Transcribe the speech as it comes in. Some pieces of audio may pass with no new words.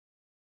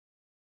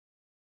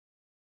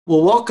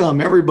Well,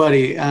 welcome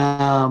everybody.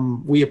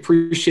 We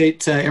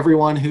appreciate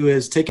everyone who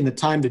is taking the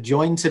time to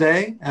join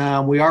today.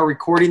 We are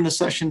recording the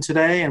session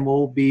today, and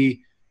we'll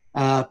be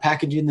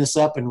packaging this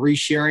up and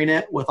resharing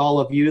it with all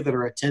of you that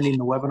are attending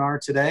the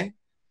webinar today.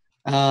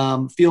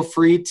 Feel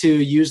free to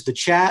use the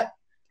chat.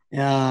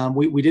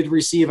 We did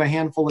receive a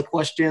handful of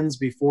questions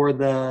before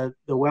the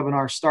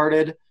webinar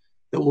started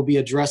that we'll be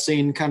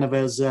addressing kind of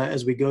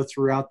as we go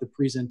throughout the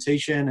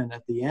presentation and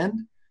at the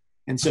end.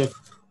 And so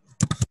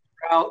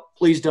out,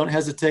 please don't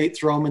hesitate,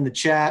 throw them in the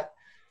chat,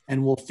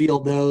 and we'll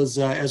field those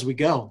as we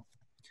go.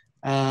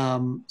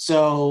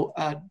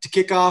 To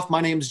kick off,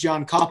 my name is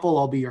John Koppel.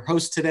 I'll be your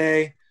host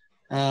today.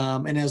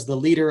 And as the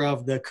leader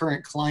of the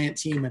current client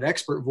team at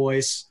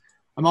ExpertVoice,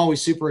 I'm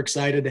always super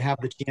excited to have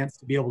the chance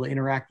to be able to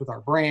interact with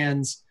our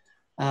brands,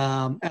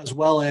 as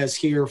well as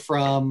hear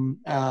from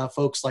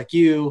folks like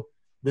you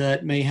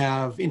that may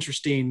have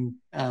interesting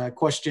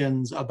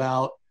questions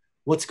about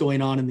what's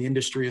going on in the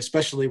industry,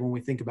 especially when we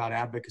think about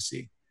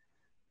advocacy.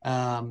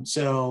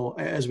 So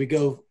as we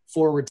go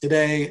forward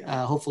today,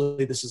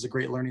 hopefully this is a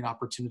great learning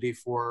opportunity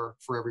for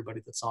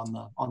everybody that's on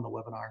the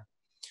webinar.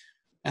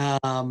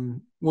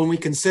 When we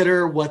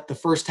consider what the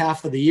first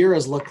half of the year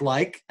has looked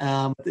like,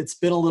 it's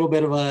been a little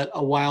bit of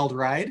a wild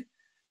ride,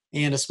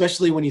 and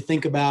especially when you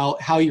think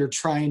about how you're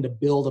trying to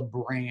build a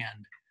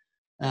brand.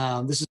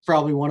 This is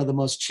probably one of the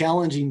most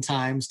challenging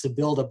times to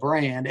build a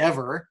brand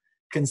ever,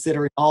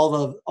 considering all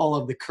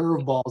of the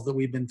curveballs that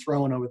we've been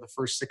throwing over the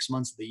first 6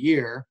 months of the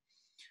year.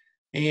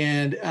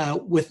 And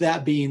with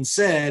that being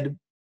said,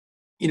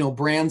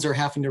 brands are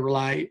having to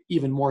rely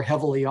even more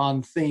heavily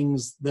on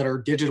things that are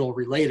digital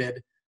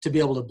related to be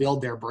able to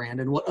build their brand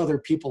and what other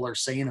people are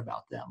saying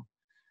about them.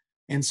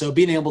 And so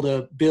being able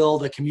to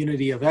build a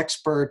community of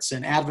experts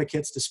and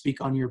advocates to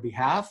speak on your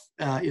behalf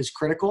is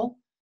critical.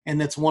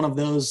 And that's one of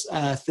those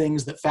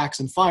things that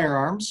Faxon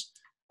Firearms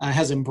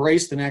has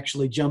embraced and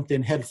actually jumped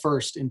in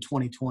headfirst in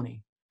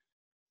 2020.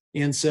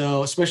 And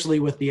so,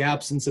 especially with the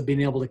absence of being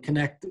able to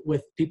connect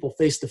with people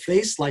face to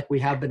face like we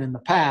have been in the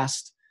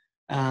past,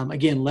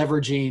 again,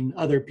 leveraging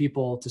other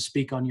people to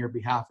speak on your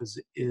behalf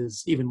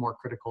is even more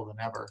critical than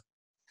ever.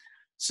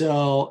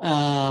 So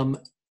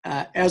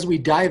as we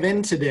dive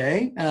in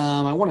today,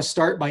 I want to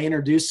start by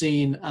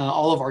introducing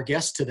all of our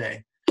guests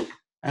today.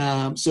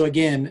 So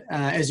again,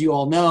 as you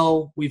all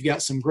know, we've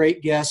got some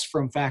great guests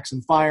from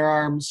Faxon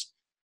Firearms,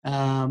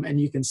 and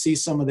you can see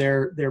some of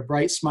their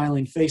bright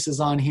smiling faces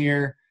on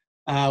here.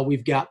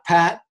 We've got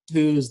Pat,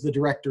 who's the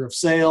director of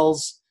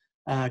sales,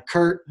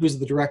 Kurt, who's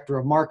the director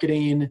of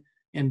marketing,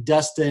 and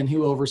Dustin,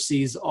 who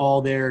oversees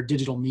all their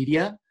digital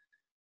media.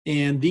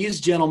 And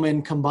these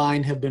gentlemen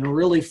combined have been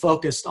really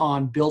focused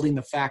on building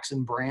the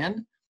Faxon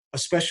brand,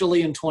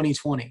 especially in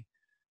 2020.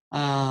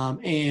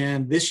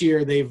 And this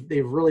year,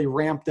 they've really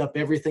ramped up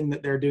everything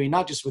that they're doing,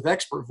 not just with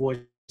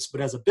ExpertVoice,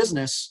 but as a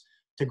business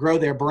to grow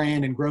their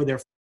brand and grow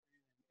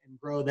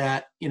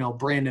that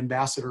brand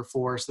ambassador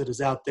force that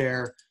is out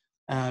there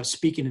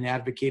speaking and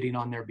advocating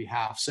on their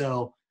behalf.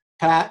 So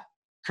Pat,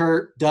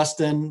 Kurt,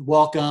 Dustin,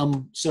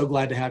 welcome. So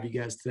glad to have you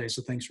guys today.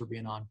 So thanks for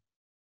being on.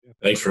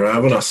 Thanks for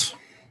having us.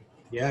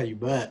 Yeah, you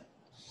bet.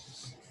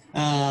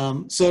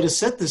 So to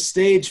set the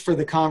stage for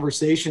the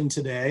conversation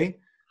today,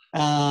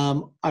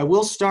 I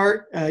will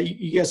start.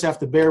 You guys have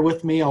to bear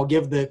with me. I'll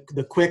give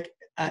the quick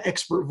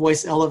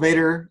ExpertVoice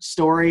elevator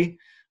story.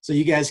 So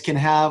you guys can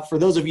have, for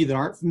those of you that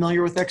aren't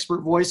familiar with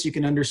ExpertVoice, you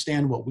can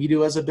understand what we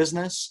do as a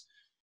business.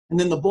 And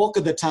then the bulk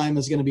of the time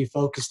is going to be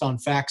focused on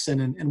Faxon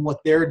and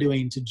what they're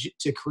doing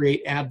to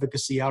create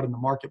advocacy out in the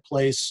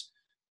marketplace,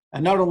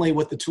 and not only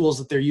with the tools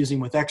that they're using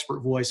with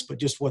ExpertVoice, but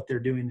just what they're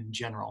doing in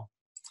general.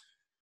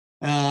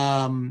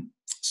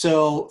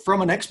 So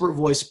from an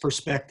ExpertVoice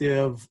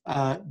perspective,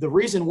 the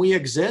reason we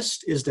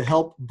exist is to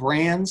help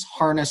brands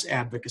harness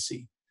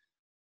advocacy.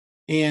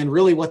 And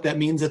really what that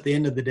means at the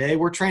end of the day,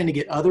 we're trying to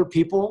get other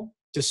people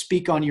to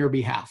speak on your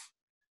behalf.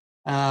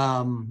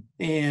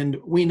 And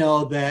we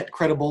know that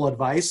credible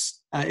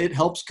advice, it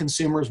helps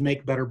consumers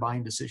make better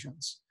buying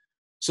decisions.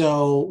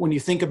 So when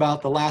you think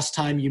about the last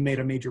time you made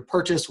a major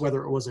purchase,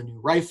 whether it was a new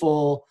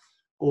rifle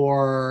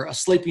or a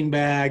sleeping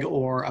bag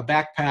or a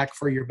backpack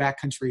for your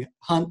backcountry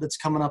hunt that's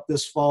coming up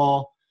this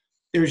fall,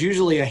 there's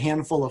usually a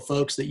handful of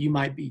folks that you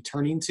might be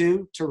turning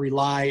to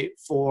rely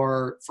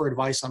for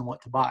advice on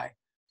what to buy.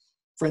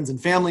 Friends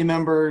and family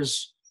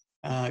members,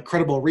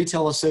 credible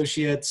retail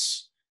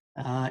associates,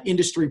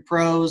 industry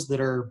pros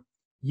that are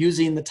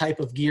using the type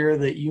of gear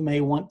that you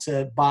may want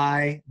to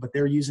buy, but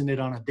they're using it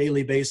on a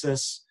daily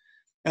basis,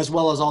 as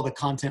well as all the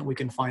content we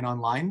can find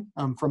online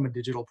from a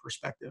digital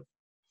perspective.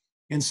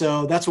 And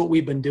so that's what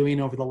we've been doing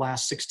over the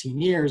last 16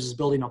 years, is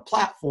building a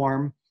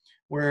platform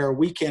where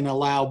we can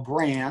allow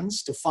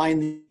brands to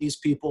find these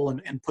people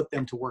and put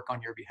them to work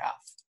on your behalf.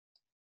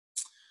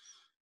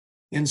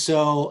 And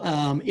so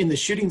in the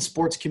shooting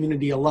sports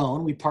community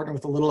alone, we partner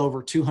with a little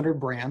over 200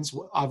 brands,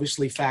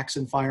 obviously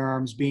Faxon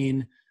Firearms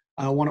being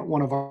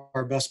one of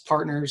our best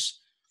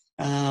partners.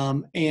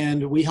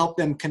 And we help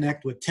them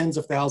connect with tens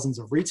of thousands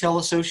of retail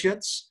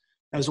associates,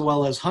 as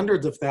well as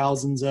hundreds of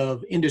thousands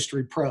of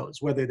industry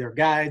pros, whether they're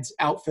guides,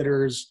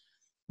 outfitters,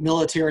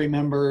 military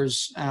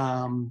members,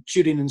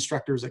 shooting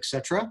instructors,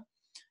 etc.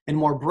 And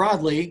more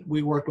broadly,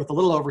 we work with a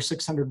little over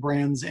 600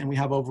 brands, and we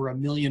have over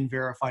 1 million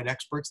verified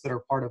experts that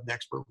are part of the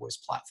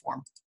ExpertVoice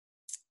platform.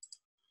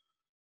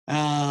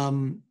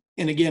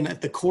 And again,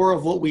 at the core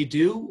of what we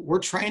do, we're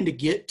trying to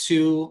get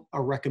to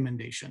a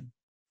recommendation.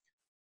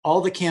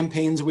 All the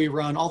campaigns we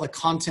run, all the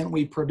content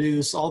we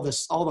produce, all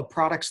the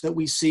products that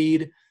we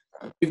seed,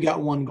 we've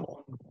got one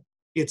goal.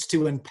 It's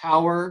to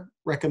empower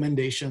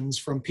recommendations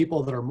from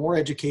people that are more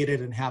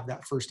educated and have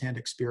that firsthand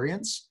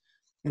experience.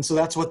 And so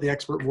that's what the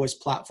ExpertVoice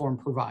platform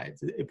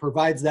provides. It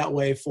provides that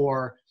way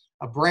for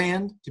a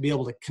brand to be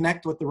able to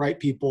connect with the right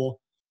people,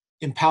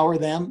 empower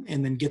them,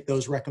 and then get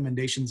those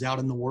recommendations out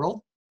in the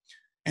world.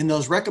 And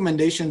those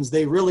recommendations,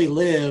 they really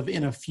live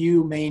in a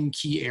few main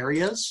key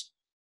areas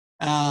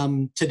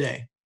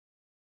today.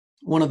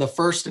 One of the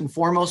first and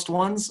foremost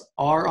ones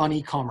are on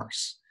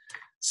e-commerce.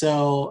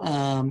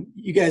 So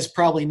you guys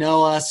probably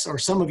know us, or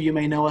some of you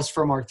may know us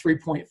from our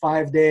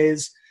 3.5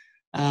 days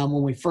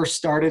when we first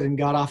started and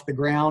got off the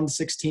ground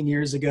 16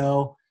 years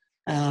ago.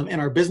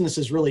 And our business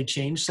has really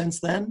changed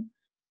since then.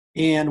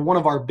 And one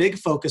of our big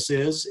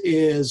focuses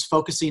is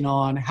focusing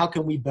on how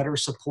can we better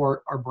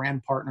support our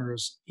brand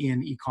partners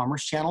in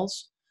e-commerce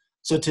channels.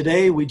 So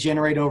today we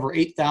generate over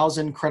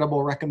 8,000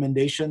 credible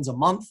recommendations a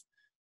month,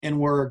 and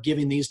we're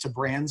giving these to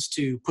brands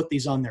to put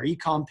these on their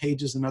e-com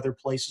pages and other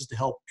places to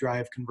help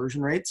drive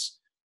conversion rates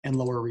and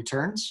lower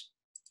returns.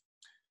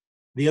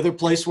 The other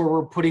place where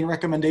we're putting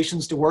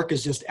recommendations to work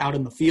is just out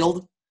in the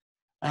field.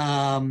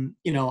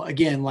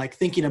 Again, like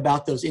thinking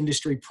about those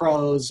industry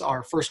pros,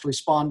 our first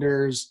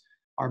responders,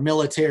 our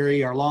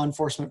military, our law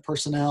enforcement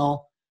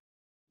personnel.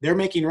 They're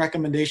making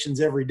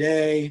recommendations every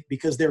day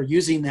because they're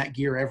using that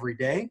gear every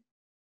day.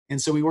 And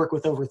so we work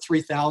with over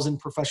 3,000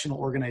 professional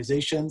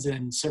organizations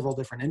in several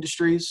different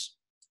industries.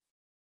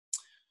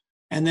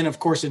 And then, of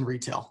course, in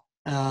retail.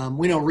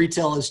 We know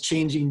retail is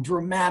changing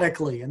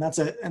dramatically, and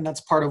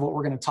that's part of what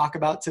we're going to talk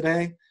about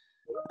today.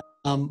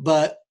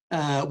 But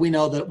we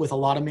know that with a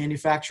lot of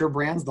manufacturer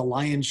brands, the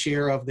lion's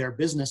share of their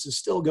business is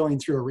still going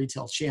through a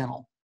retail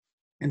channel.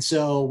 And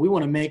so we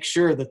want to make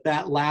sure that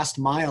that last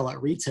mile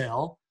at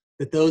retail,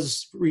 that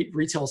those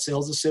retail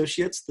sales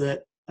associates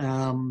that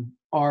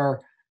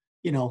are,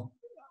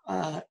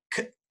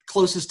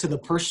 closest to the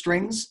purse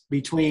strings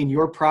between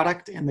your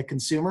product and the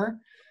consumer,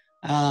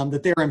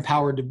 that they're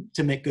empowered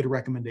to make good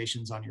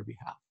recommendations on your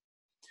behalf.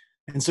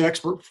 And so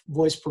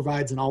ExpertVoice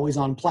provides an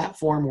always-on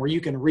platform where you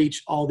can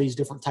reach all these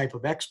different type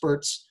of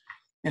experts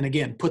and,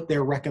 again, put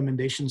their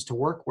recommendations to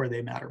work where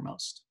they matter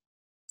most.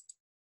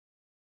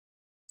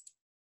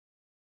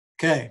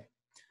 Okay,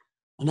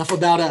 enough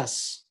about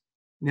us.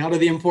 Now to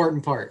the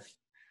important part.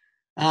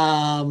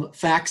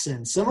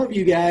 Faxon. Some of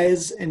you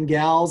guys and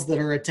gals that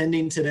are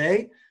attending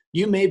today,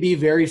 you may be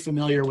very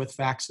familiar with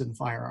Faxon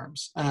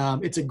Firearms.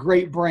 It's a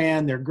great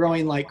brand. They're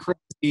growing like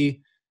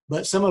crazy,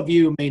 but some of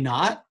you may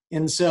not.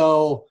 And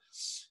so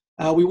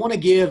we want to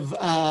give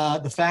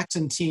the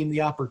Faxon team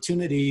the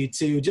opportunity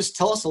to just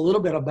tell us a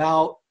little bit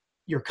about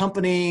your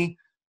company.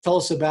 Tell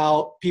us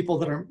about people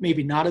that are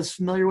maybe not as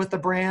familiar with the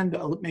brand,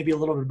 maybe a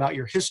little bit about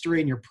your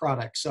history and your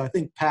product. So I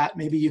think, Pat,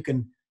 maybe you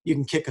can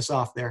kick us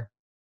off there.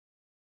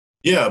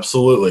 Yeah,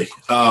 absolutely.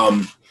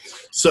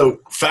 So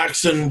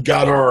Faxon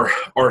got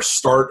our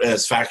start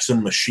as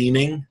Faxon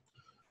Machining.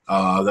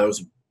 That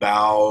was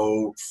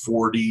about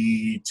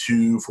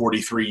 42,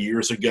 43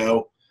 years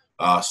ago.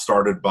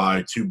 Started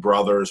by two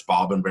brothers,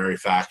 Bob and Barry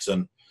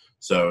Faxon.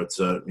 So it's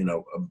a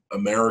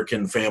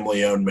American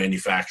family-owned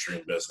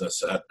manufacturing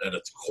business at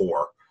its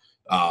core.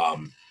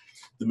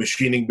 The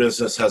machining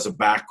business has a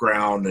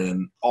background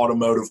in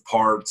automotive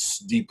parts,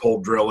 deep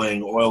hole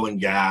drilling, oil and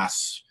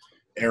gas,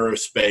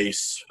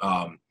 aerospace.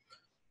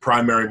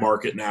 Primary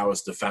market now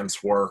is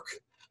defense work.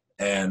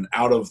 And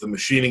out of the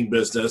machining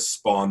business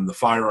spawned the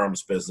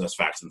firearms business,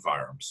 Faxon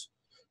Firearms.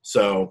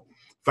 So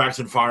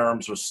Faxon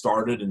Firearms was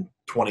started in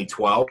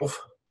 2012.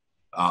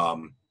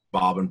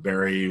 Bob and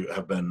Barry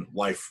have been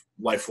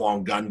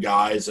lifelong gun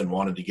guys and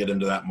wanted to get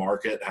into that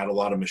market, had a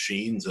lot of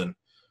machines, and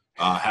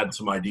had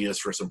some ideas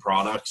for some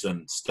products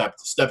and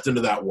stepped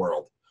into that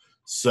world.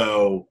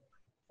 So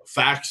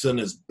Faxon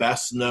is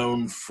best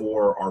known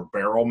for our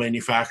barrel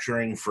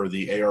manufacturing for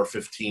the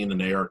AR-15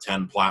 and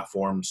AR-10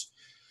 platforms,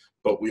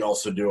 but we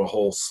also do a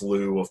whole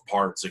slew of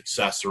parts,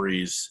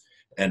 accessories,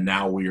 and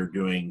now we are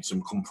doing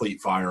some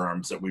complete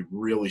firearms that we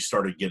really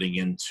started getting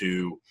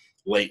into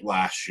late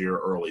last year,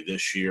 early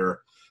this year.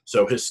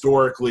 So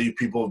historically,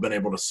 people have been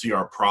able to see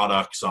our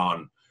products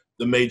on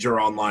the major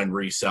online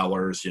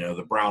resellers,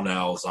 the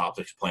Brownells,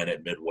 Optics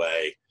Planet,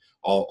 Midway,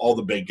 all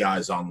the big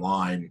guys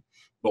online.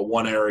 But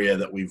one area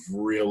that we've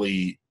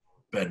really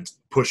been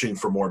pushing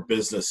for more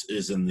business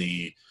is in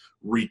the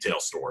retail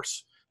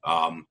stores.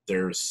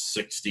 There's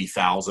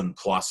 60,000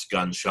 plus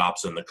gun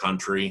shops in the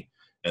country,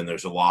 and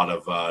there's a lot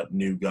of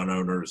new gun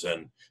owners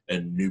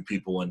and new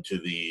people into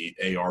the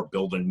AR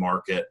building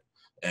market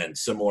and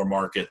similar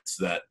markets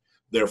that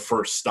their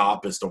first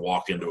stop is to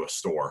walk into a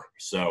store.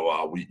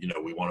 So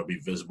we want to be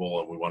visible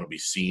and we want to be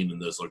seen in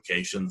those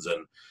locations,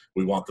 and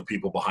we want the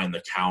people behind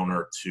the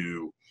counter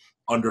to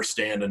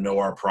understand and know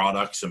our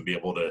products and be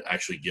able to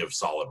actually give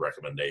solid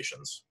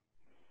recommendations.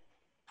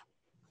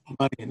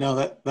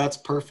 No, that's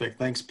perfect.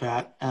 Thanks,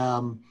 Pat.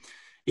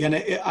 Yeah, and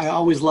I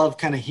always love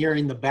kind of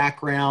hearing the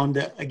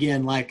background.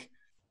 Again, like,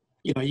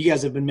 you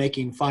guys have been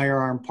making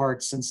firearm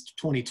parts since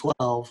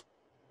 2012,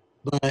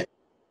 but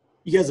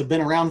you guys have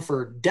been around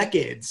for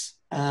decades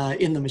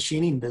in the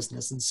machining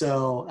business. And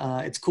so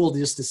it's cool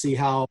just to see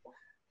how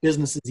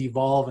businesses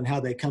evolve and how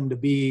they come to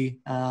be.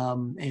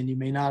 And you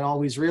may not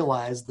always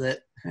realize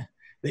that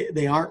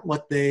they aren't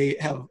they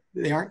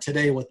aren't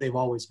today what they've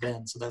always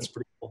been. So that's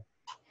pretty cool.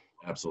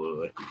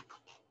 Absolutely.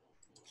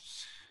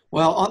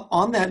 Well,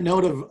 on that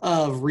note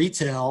of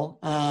retail,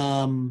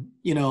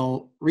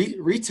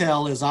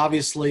 retail is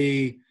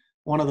obviously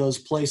one of those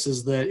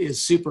places that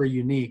is super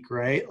unique,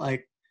 right?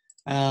 Like,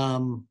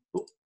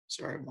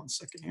 sorry, 1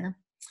 second here.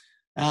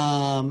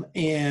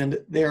 And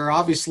there are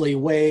obviously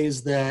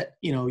ways that,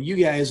 you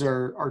guys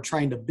are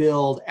trying to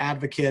build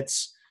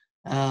advocates.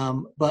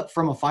 But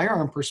from a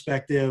firearm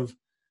perspective,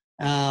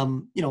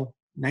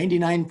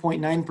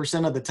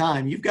 99.9% of the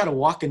time, you've got to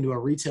walk into a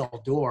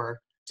retail door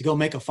to go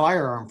make a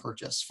firearm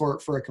purchase for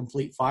a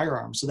complete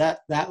firearm. So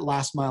that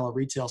last mile of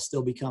retail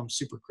still becomes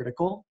super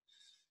critical.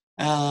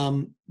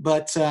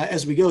 But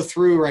as we go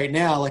through right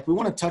now, like, we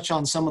want to touch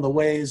on some of the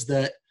ways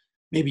that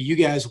maybe you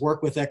guys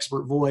work with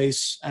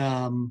ExpertVoice.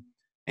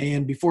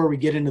 And before we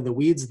get into the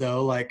weeds,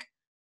 though, like,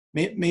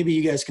 maybe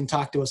you guys can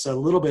talk to us a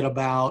little bit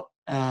about,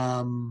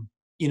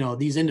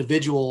 these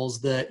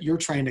individuals that you're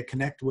trying to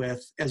connect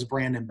with as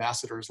brand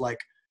ambassadors. Like,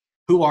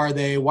 who are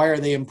they? Why are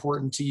they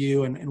important to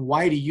you? And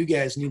why do you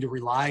guys need to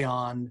rely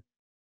on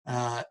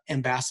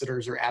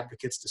ambassadors or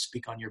advocates to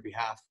speak on your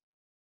behalf?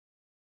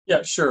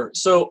 Yeah, sure.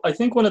 So I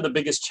think one of the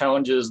biggest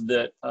challenges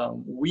that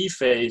we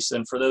face,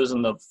 and for those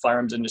in the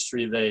firearms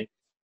industry, they're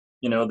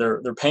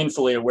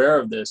painfully aware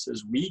of this,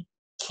 is we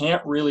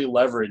can't really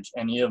leverage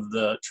any of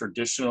the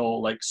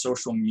traditional, like,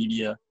 social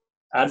media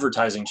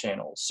advertising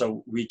channels.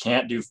 So we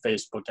can't do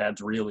Facebook ads,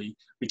 really.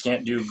 We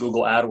can't do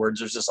Google AdWords.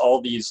 There's just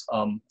all these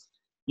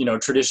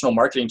traditional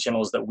marketing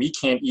channels that we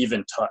can't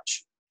even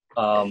touch.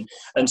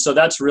 And so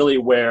that's really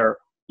where,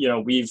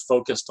 we've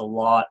focused a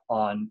lot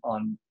on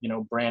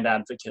brand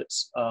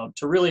advocates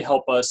to really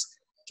help us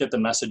get the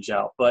message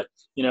out. But,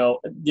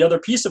 the other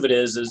piece of it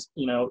is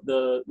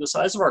the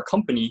size of our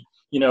company.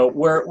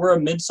 We're a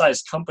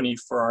mid-sized company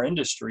for our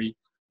industry,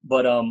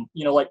 but,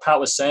 like Pat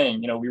was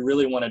saying, we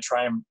really want to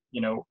try and,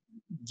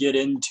 get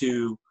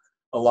into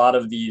a lot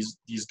of these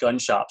gun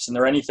shops, and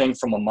they're anything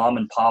from a mom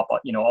and pop,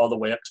 all the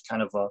way up to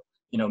kind of a,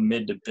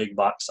 mid to big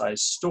box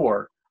size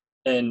store.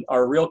 And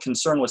our real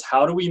concern was,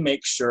 how do we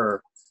make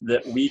sure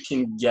that we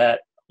can get,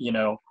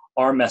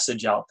 our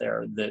message out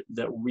there,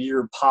 that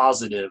we're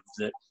positive,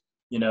 that,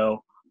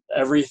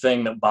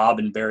 everything that Bob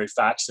and Barry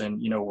Faxon,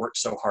 worked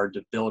so hard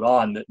to build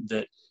on,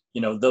 that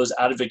those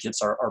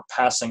advocates are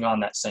passing on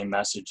that same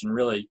message and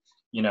really,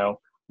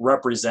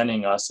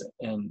 representing us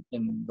in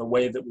the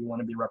way that we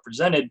want to be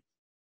represented.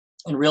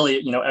 And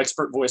really,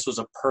 ExpertVoice was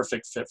a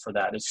perfect fit for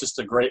that. It's just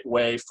a great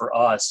way for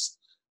us,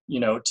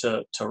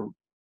 to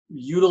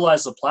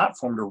utilize the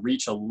platform to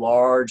reach a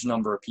large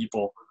number of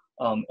people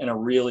in a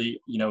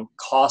really,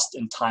 cost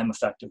and time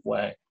effective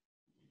way.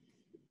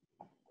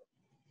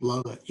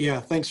 Love it. Yeah.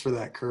 Thanks for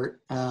that,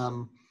 Kurt.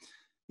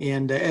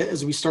 And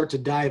as we start to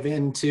dive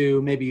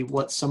into maybe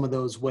what some of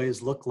those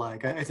ways look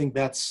like, I think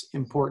that's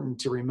important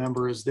to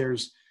remember, is there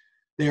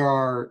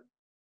are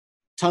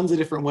tons of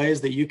different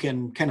ways that you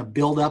can kind of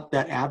build up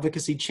that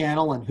advocacy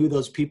channel and who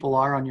those people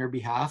are on your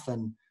behalf.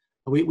 And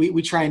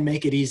we try and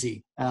make it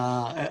easy,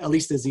 at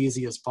least as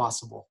easy as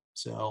possible.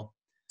 So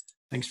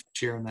thanks for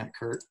sharing that,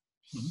 Kurt.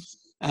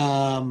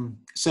 Mm-hmm.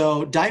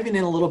 So diving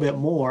in a little bit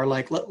more,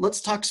 like,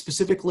 let's talk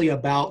specifically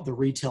about the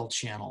retail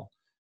channel.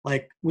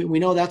 Like, we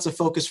know that's a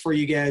focus for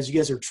you guys. You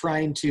guys are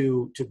trying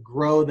to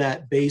grow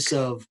that base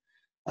of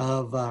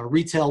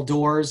retail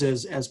doors,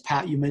 as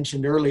Pat, you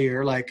mentioned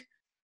earlier. Like,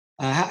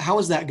 how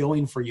is that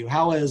going for you?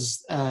 How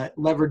is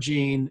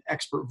leveraging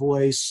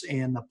ExpertVoice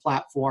and the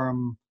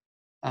platform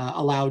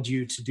allowed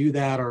you to do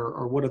that,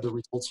 or what are the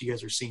results you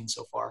guys are seeing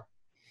so far?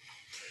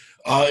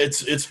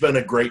 It's been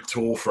a great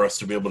tool for us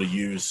to be able to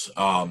use.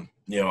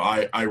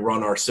 I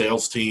run our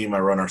sales team, I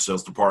run our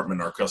sales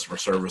department, our customer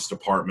service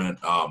department.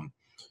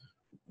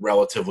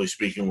 Relatively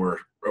speaking, we're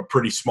a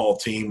pretty small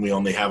team. We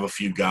only have a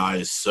few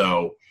guys,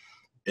 so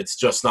it's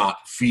just not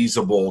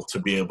feasible to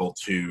be able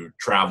to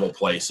travel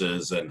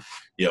places and,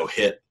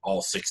 hit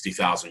all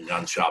 60,000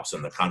 gun shops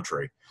in the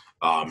country.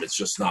 It's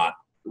just not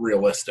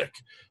realistic.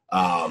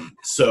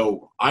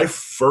 So I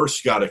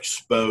first got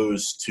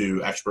exposed to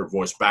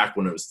ExpertVoice back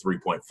when it was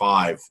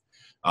 3.5.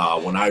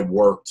 When I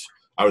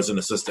was an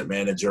assistant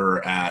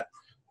manager at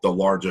the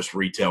largest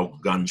retail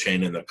gun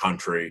chain in the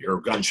country,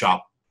 or gun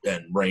shop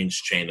and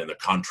range chain in the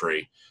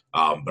country.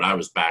 But I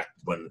was back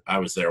when I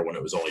was there when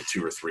it was only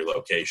 2 or 3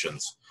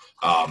 locations.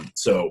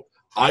 So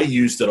I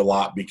used it a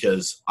lot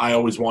because I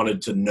always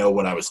wanted to know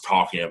what I was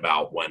talking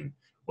about when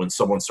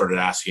someone started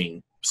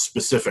asking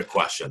specific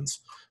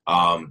questions.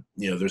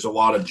 There's a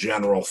lot of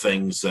general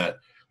things that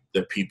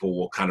people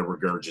will kind of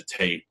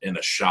regurgitate in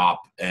a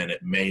shop, and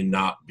it may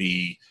not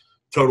be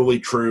totally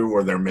true,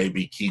 or there may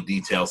be key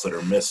details that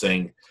are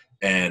missing.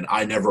 And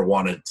I never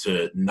wanted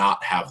to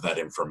not have that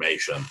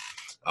information.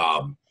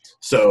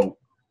 So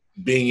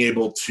being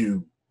able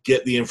to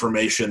get the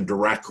information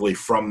directly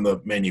from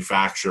the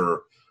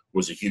manufacturer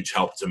was a huge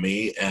help to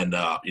me. And,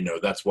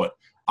 that's what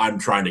I'm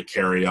trying to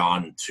carry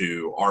on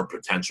to our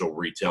potential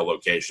retail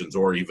locations,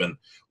 or even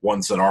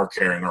ones that are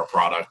carrying our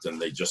product and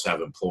they just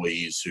have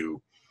employees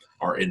who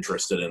are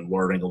interested in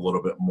learning a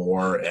little bit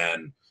more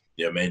and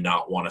may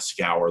not want to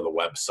scour the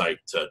website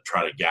to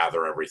try to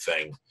gather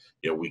everything.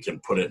 We can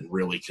put it in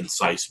really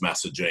concise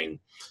messaging,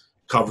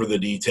 cover the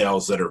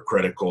details that are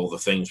critical, the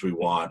things we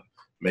want,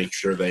 make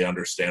sure they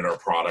understand our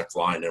product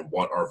line and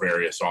what our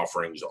various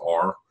offerings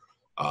are.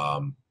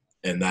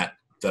 And that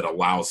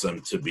allows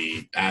them to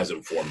be as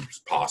informed as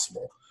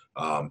possible.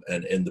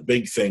 And the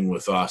big thing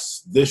with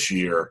us this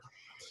year,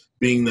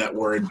 being that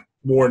we're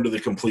more into the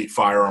complete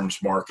firearms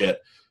market,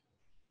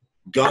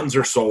 guns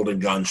are sold in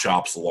gun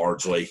shops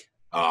largely.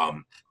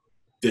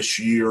 This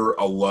year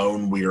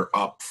alone, we are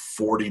up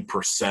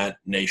 40%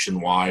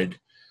 nationwide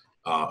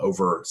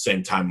over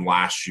same time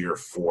last year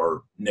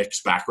for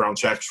NICS background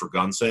checks for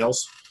gun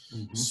sales.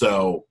 Mm-hmm.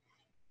 So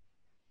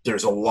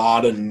there's a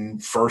lot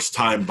of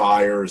first-time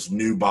buyers,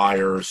 new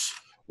buyers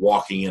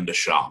walking into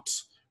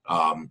shops.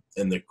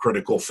 And the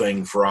critical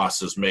thing for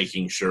us is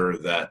making sure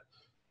that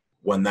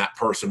when that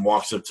person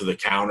walks up to the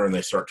counter and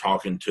they start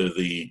talking to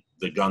the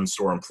gun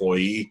store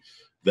employee,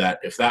 that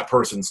if that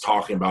person's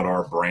talking about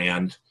our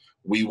brand,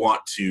 we want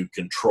to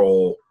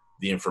control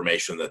the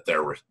information that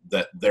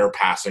they're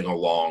passing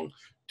along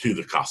to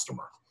the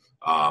customer.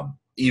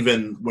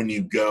 Even when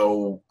you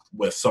go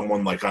with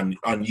someone like on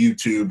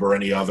YouTube or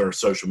any other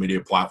social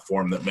media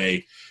platform that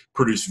may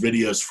produce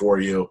videos for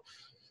you,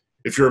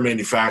 if you're a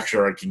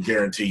manufacturer, I can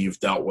guarantee you've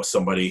dealt with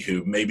somebody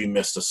who maybe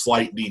missed a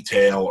slight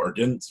detail or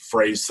didn't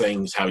phrase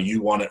things how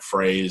you want it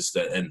phrased.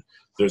 And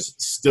there's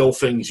still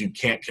things you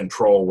can't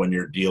control when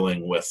you're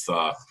dealing with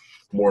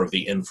more of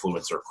the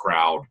influencer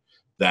crowd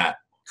that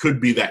could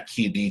be that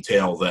key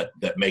detail that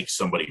makes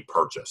somebody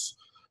purchase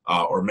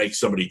or makes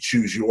somebody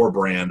choose your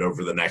brand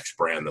over the next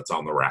brand that's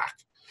on the rack.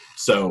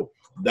 So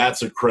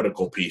that's a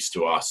critical piece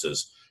to us,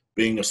 is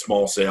being a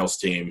small sales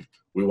team.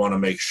 We want to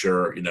make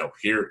sure,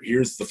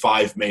 here's the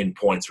 5 main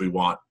points we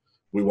want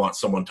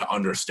someone to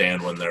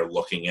understand when they're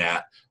looking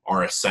at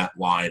our Ascent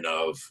line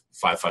of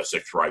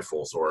 5.56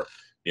 rifles, or,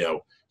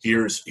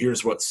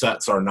 here's what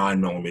sets our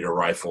 9mm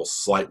rifles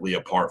slightly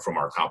apart from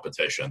our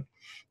competition.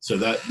 So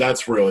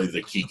that's really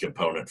the key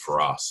component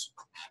for us.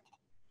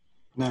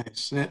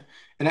 Nice. And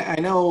I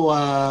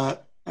know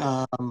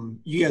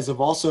you guys have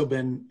also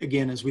been,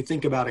 again, as we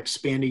think about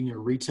expanding your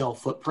retail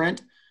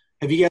footprint,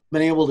 have you guys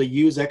been able to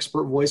use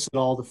ExpertVoice at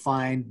all to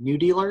find new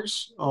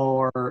dealers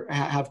or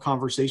have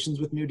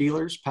conversations with new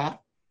dealers,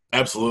 Pat?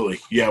 Absolutely.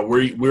 Yeah,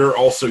 we're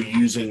also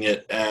using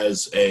it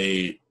as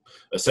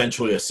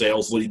essentially a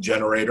sales lead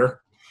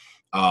generator.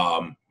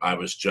 I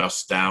was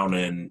just down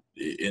in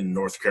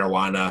North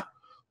Carolina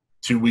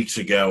 2 weeks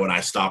ago, and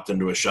I stopped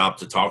into a shop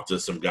to talk to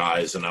some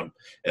guys,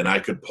 and I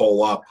could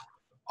pull up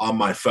on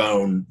my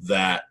phone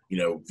that,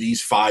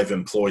 these 5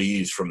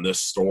 employees from this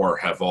store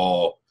have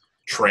all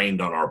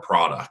trained on our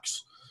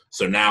products.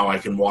 So now I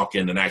can walk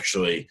in and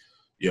actually,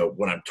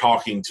 when I'm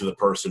talking to the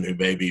person who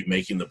may be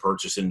making the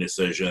purchasing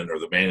decision, or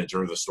the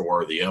manager of the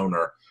store or the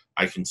owner,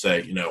 I can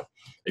say,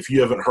 if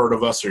you haven't heard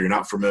of us or you're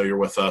not familiar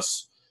with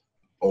us,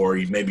 or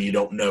maybe you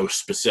don't know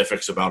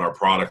specifics about our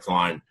product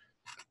line,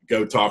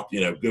 go talk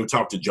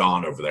to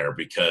John over there,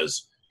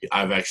 because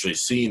I've actually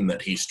seen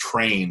that he's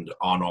trained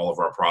on all of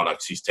our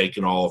products. He's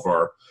taken all of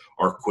our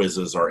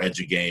quizzes, our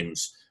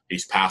edu-games.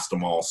 He's passed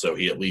them all. So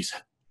he at least,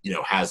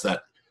 has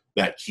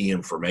that key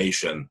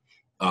information.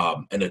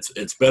 And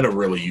it's been a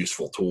really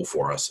useful tool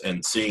for us.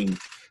 And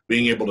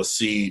being able to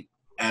see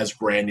as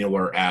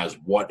granular as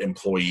what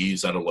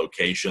employees at a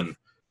location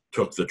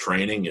took the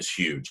training is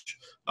huge.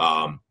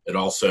 It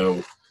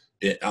also,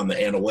 on the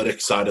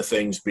analytics side of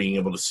things, being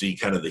able to see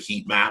kind of the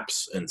heat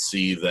maps and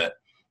see that,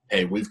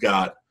 hey, we've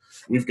got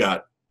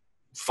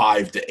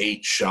 5 to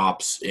 8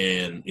 shops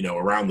in,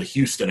 around the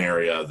Houston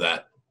area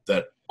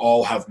that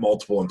all have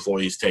multiple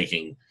employees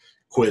taking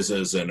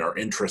quizzes and are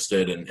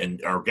interested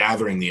and are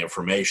gathering the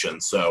information.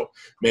 So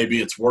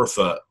maybe it's worth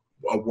a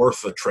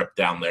trip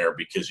down there,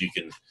 because you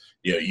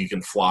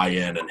can fly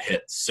in and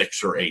hit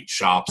 6 or 8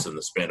 shops in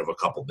the span of a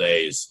couple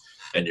days,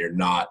 and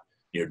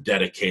you're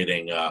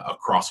dedicating a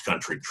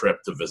cross-country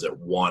trip to visit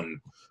one,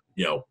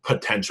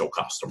 potential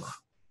customer.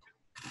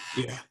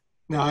 Yeah.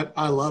 No,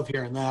 I love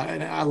hearing that.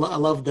 And I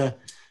love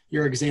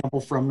your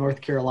example from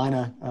North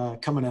Carolina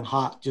coming in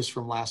hot just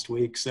from last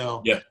week.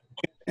 So, yeah.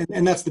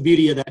 And that's the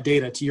beauty of that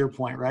data, to your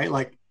point, right?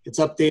 Like, it's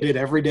updated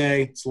every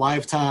day, it's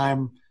live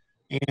time,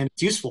 and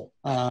it's useful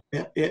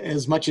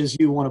as much as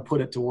you want to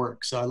put it to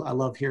work. So I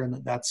love hearing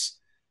that's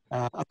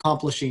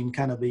accomplishing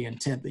kind of the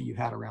intent that you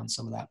had around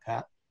some of that,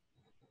 Pat.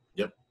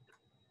 Yep.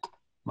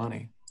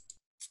 Money.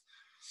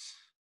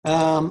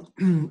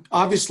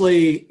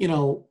 Obviously,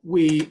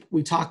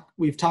 we've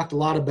talked a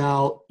lot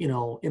about,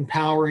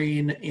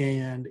 empowering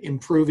and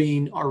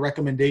improving our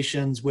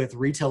recommendations with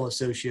retail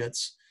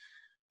associates,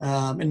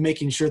 and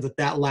making sure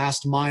that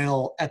last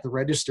mile at the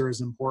register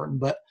is important.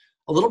 But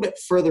a little bit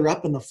further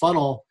up in the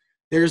funnel,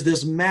 there's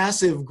this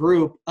massive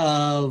group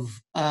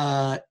of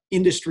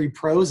industry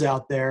pros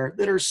out there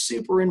that are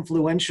super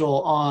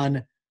influential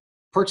on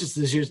purchase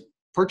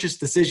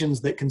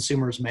decisions that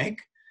consumers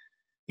make.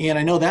 And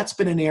I know that's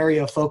been an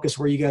area of focus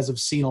where you guys have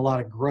seen a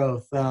lot of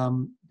growth.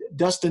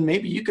 Dustin,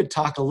 maybe you could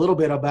talk a little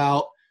bit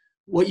about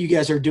what you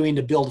guys are doing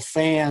to build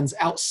fans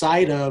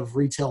outside of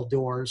retail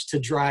doors to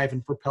drive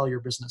and propel your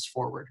business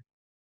forward.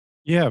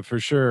 Yeah, for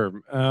sure.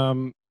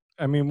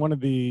 I mean, one of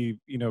the,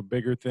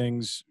 bigger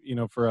things,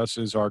 for us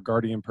is our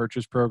Guardian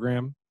Purchase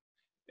Program.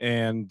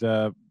 And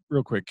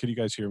real quick, could you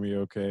guys hear me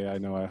okay? I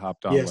know I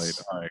hopped on late.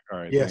 Yes. All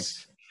right, Yes.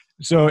 thanks.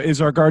 So is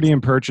our Guardian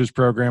Purchase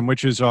Program,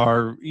 which is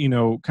our,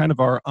 kind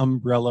of our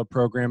umbrella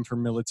program for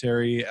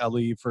military,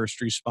 LE, first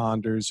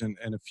responders,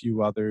 and a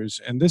few others.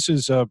 And this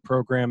is a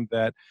program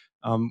that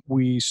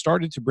we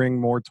started to bring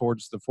more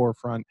towards the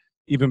forefront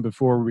even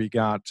before we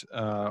got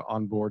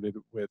onboarded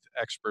with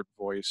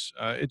ExpertVoice.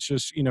 It's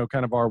just,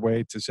 kind of our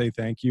way to say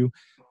thank you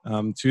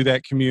to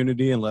that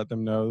community and let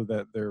them know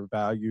that they're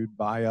valued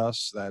by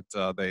us, that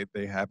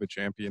they have a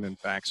champion in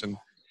Faxon.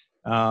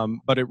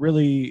 But it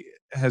really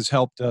has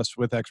helped us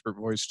with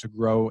ExpertVoice to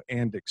grow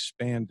and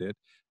expand it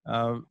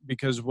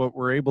because what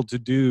we're able to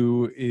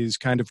do is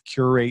kind of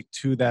curate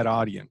to that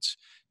audience.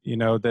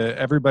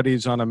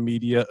 Everybody's on a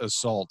media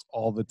assault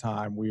all the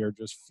time. We are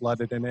just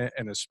flooded in it.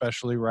 And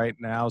especially right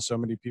now, so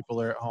many people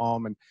are at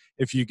home. And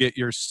if you get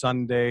your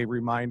Sunday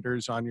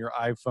reminders on your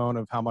iPhone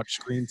of how much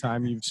screen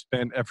time you've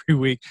spent every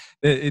week,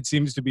 it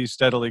seems to be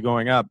steadily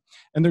going up.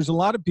 And there's a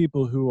lot of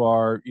people who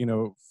are,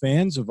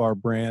 fans of our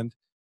brand,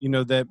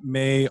 that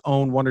may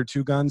own one or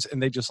two guns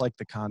and they just like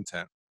the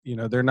content.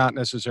 They're not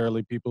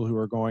necessarily people who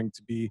are going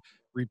to be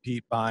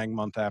repeat buying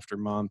month after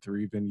month or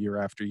even year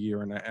after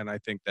year. And I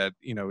think that,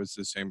 is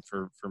the same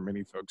for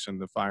many folks in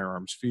the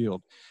firearms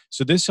field.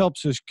 So this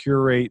helps us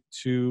curate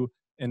to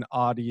an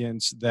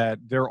audience that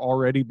they're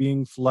already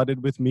being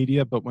flooded with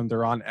media, but when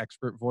they're on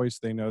ExpertVoice,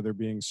 they know they're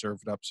being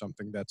served up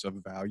something that's of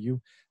value.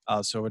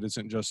 So it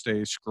isn't just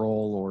a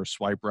scroll or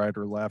swipe right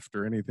or left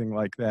or anything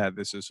like that.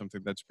 This is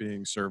something that's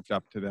being served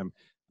up to them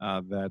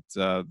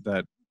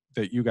that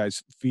you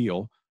guys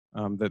feel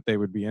that they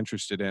would be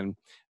interested in.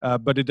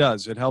 But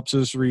it helps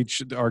us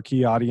reach our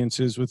key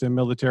audiences within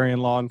military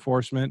and law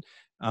enforcement.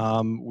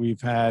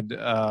 We've had,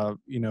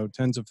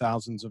 tens of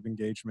thousands of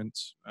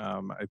engagements.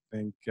 I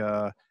think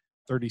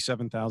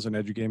 37,000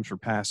 EduGames were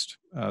passed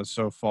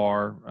so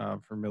far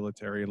for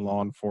military and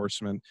law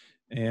enforcement.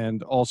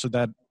 And also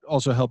that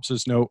also helps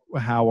us know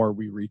how are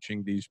we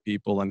reaching these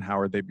people and how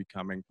are they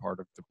becoming part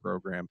of the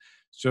program.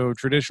 So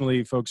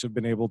traditionally, folks have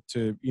been able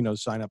to,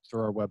 sign up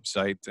through our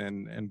website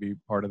and be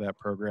part of that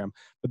program.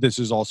 But this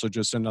is also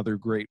just another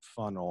great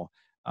funnel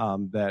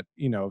that,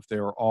 if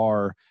there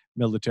are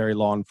military,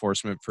 law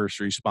enforcement, first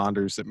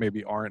responders that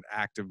maybe aren't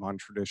active on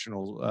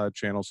traditional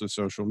channels of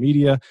social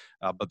media,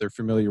 but they're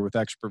familiar with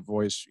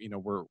ExpertVoice,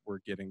 we're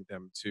getting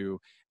them to.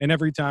 And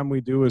every time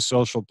we do a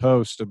social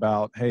post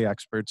about, hey,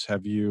 experts,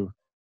 have you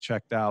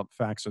checked out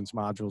Faxon's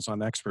modules on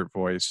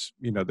ExpertVoice,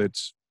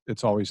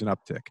 it's always an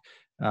uptick.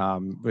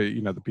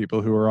 But the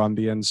people who are on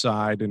the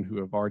inside and who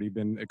have already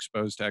been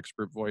exposed to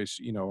ExpertVoice,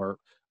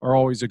 are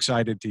always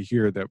excited to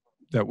hear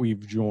that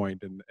we've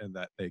joined and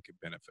that they could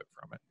benefit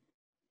from it.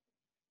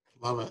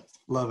 Love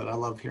it. I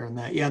love hearing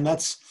that. Yeah, and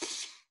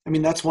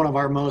that's one of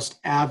our most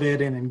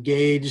avid and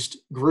engaged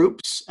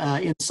groups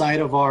inside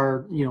of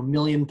our,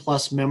 million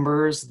plus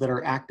members that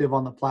are active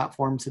on the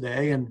platform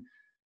today. And,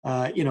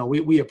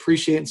 we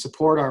appreciate and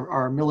support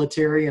our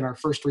military and our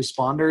first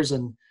responders,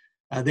 and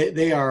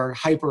they are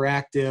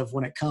hyperactive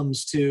when it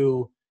comes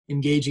to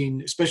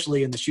engaging,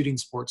 especially in the shooting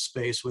sports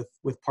space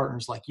with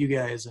partners like you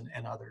guys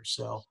and others.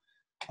 So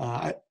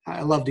I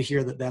love to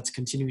hear that that's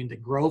continuing to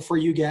grow for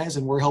you guys,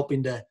 and we're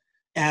helping to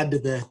add to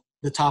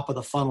the top of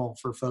the funnel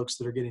for folks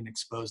that are getting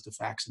exposed to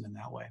Faxon in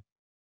that way.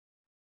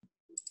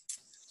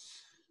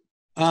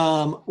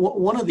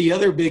 One of the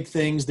other big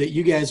things that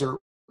you guys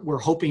were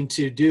hoping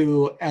to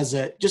do as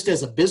a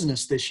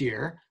business this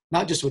year,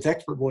 not just with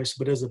ExpertVoice,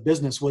 but as a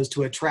business, was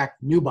to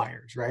attract new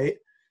buyers, right?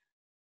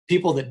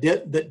 People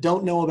that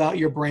don't know about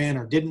your brand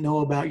or didn't know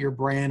about your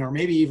brand, or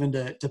maybe even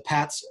to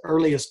Pat's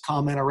earliest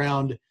comment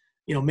around,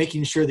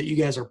 making sure that you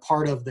guys are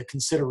part of the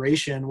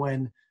consideration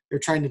when they're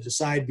trying to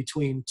decide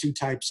between two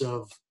types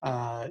of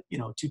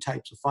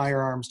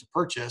firearms to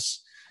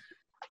purchase.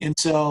 And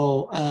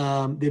so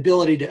the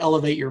ability to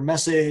elevate your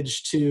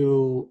message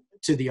to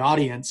the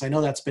audience, I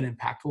know that's been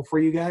impactful for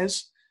you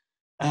guys.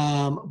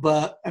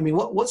 But I mean,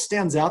 what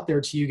stands out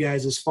there to you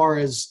guys as far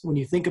as when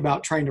you think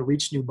about trying to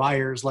reach new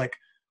buyers, like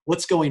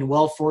what's going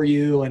well for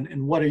you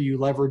and what are you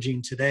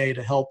leveraging today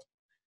to help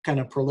kind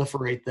of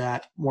proliferate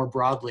that more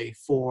broadly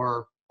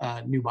for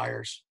new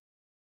buyers?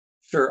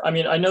 Sure. I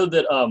mean, I know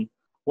that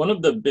one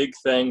of the big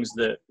things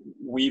that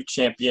we've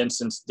championed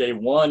since day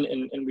one,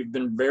 and we've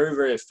been very,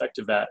 very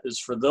effective at, is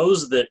for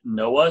those that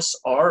know us,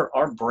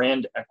 our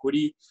brand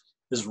equity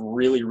is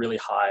really, really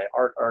high.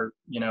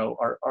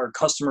 Our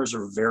customers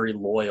are very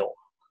loyal,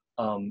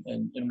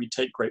 and we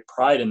take great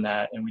pride in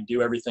that, and we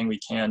do everything we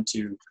can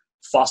to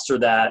foster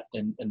that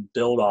and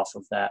build off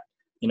of that.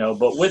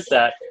 But with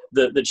that,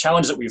 the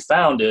challenge that we've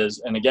found is,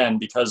 and again,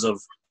 because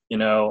of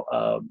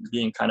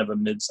being kind of a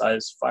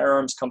mid-sized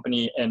firearms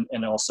company,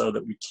 and also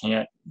that we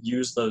can't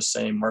use those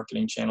same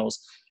marketing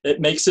channels, it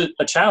makes it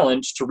a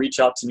challenge to reach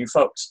out to new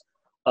folks.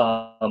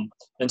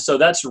 And so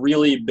that's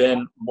really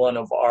been one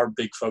of our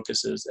big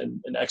focuses,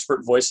 and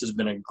ExpertVoice has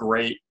been a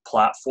great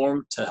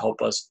platform to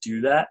help us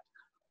do that.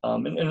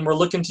 And we're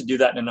looking to do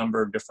that in a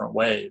number of different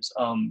ways.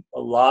 A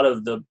lot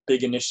of the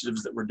big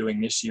initiatives that we're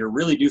doing this year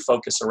really do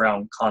focus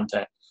around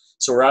content.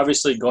 So we're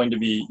obviously going to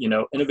be,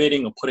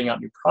 innovating and putting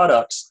out new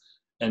products,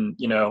 and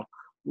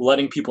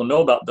letting people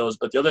know about those.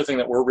 But the other thing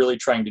that we're really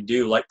trying to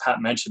do, like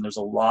Pat mentioned, there's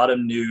a lot of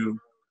new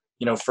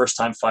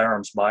first-time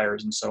firearms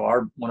buyers, and so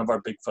one of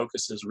our big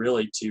focuses is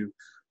really to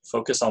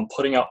focus on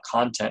putting out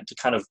content to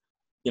kind of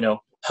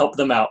help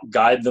them out,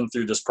 guide them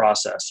through this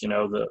process.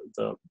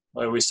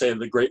 I always say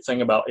the great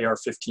thing about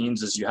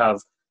AR-15s is you have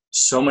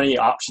so many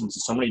options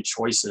and so many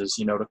choices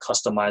to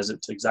customize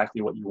it to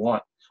exactly what you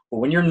want. But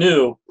when you're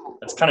new,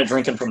 that's kind of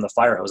drinking from the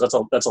fire hose.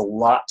 That's a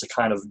lot to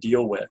kind of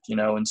deal with,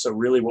 and so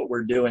really what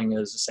we're doing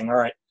is saying, all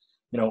right,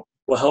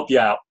 we'll help you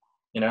out.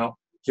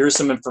 Here's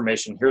some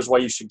information. Here's why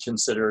you should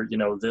consider,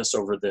 this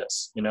over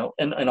this,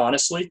 and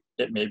honestly,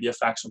 it may be a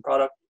Faxon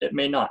product. It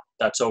may not.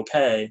 That's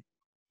okay.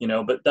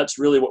 But that's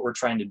really what we're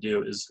trying to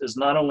do is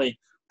not only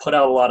put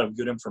out a lot of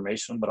good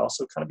information, but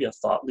also kind of be a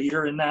thought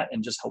leader in that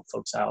and just help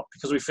folks out,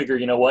 because we figure,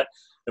 what,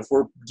 if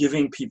we're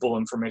giving people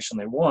information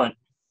they want,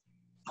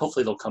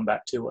 hopefully they'll come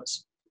back to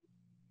us.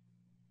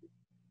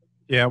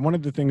 Yeah, one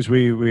of the things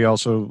we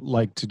also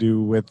like to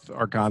do with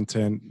our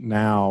content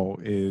now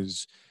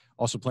is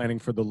also planning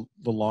for the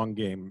long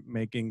game,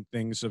 making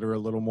things that are a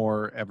little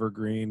more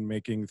evergreen,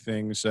 making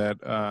things that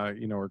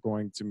are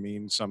going to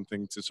mean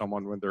something to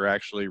someone when they're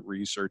actually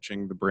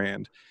researching the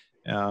brand.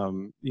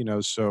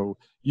 So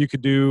you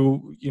could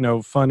do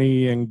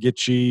funny and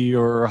gitchy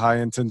or high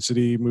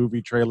intensity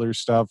movie trailer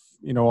stuff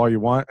all you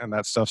want, and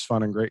that stuff's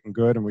fun and great and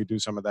good, and we do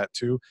some of that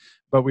too.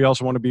 But we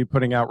also want to be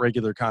putting out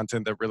regular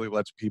content that really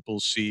lets people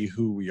see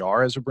who we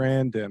are as a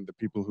brand and the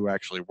people who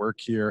actually work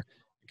here,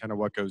 and kind of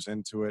what goes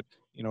into it.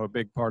 A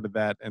big part of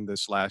that in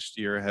this last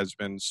year has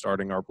been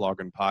starting our blog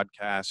and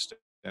podcast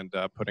and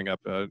putting up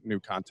new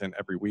content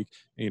every week.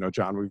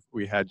 John,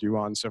 we had you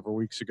on several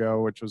weeks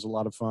ago, which was a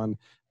lot of fun.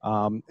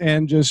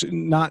 And just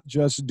not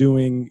just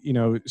doing,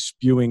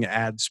 spewing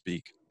ad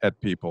speak at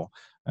people.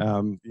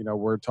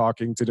 We're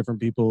talking to different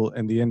people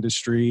in the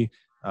industry.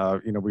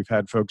 We've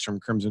had folks from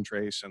Crimson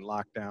Trace and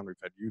Lockdown. We've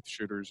had youth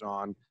shooters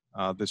on.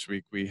 This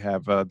week we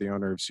have the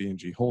owner of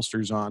C&G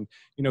Holsters on.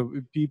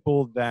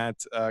 People that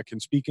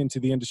can speak into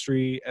the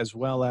industry, as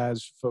well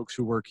as folks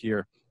who work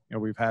here.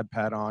 We've had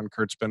Pat on,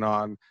 Kurt's been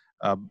on,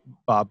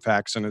 Bob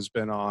Faxon has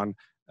been on,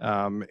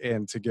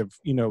 and to give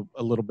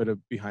a little bit of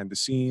behind the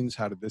scenes.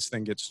 How did this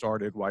thing get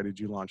started? Why did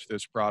you launch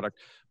this product?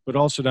 But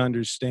also to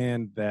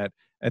understand that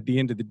at the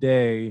end of the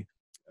day,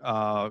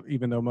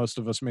 even though most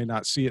of us may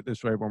not see it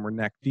this way when we're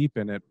neck deep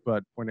in it,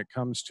 but when it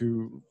comes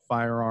to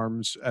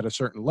firearms at a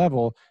certain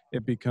level,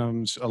 it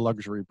becomes a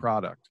luxury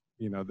product.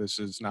 This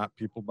is not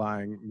people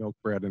buying milk,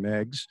 bread, and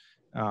eggs.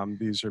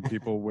 These are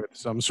people with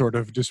some sort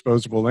of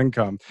disposable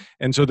income.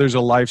 And so there's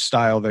a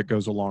lifestyle that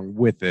goes along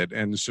with it.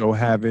 And so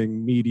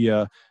having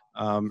media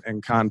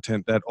and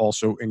content that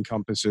also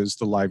encompasses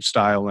the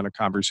lifestyle in a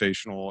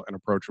conversational and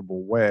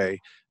approachable way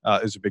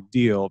is a big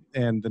deal.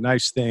 And the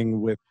nice thing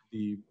with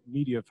the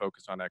media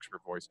focus on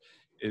ExpertVoice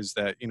is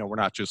that, we're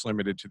not just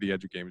limited to the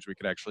edge of games. We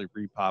could actually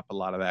repop a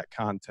lot of that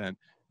content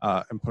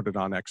and put it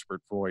on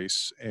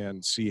ExpertVoice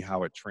and see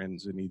how it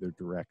trends in either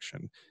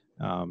direction.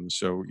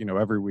 So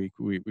every week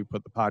we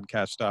put the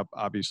podcast up.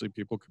 Obviously,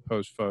 people could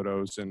post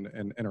photos and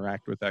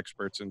interact with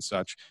experts and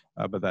such,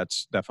 but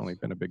that's definitely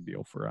been a big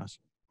deal for us.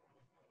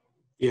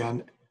 Yeah.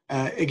 And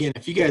again,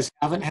 if you guys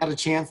haven't had a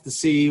chance to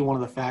see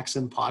one of the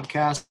Faxon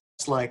podcasts,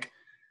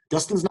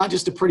 Dustin's not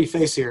just a pretty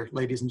face here,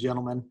 ladies and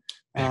gentlemen.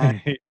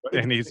 And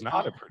he's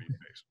not a pretty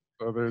face.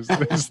 So there's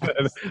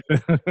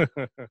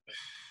that.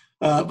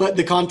 But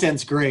the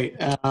content's great.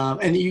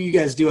 And you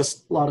guys do a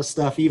lot of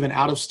stuff even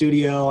out of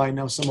studio. I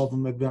know some of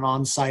them have been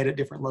on site at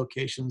different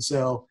locations.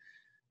 So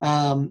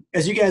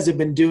as you guys have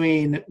been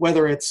doing,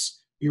 whether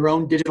it's your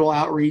own digital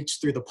outreach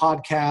through the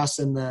podcasts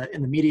and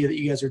the media that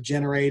you guys are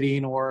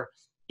generating, or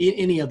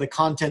any of the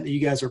content that you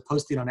guys are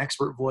posting on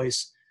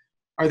ExpertVoice,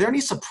 are there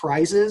any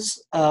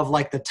surprises of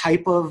the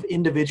type of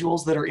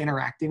individuals that are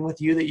interacting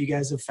with you that you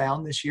guys have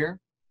found this year?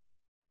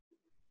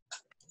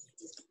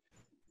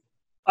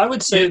 I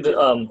would say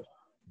that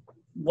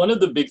one of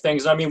the big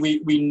things, I mean,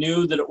 we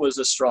knew that it was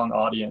a strong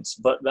audience,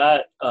 but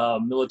that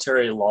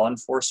military law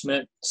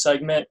enforcement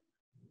segment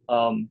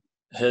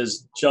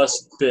has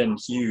just been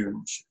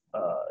huge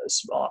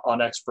on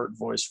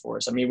ExpertVoice for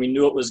us. I mean, we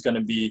knew it was going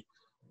to be,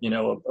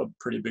 a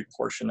pretty big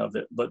portion of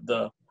it, but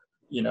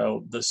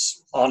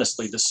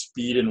honestly, the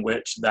speed in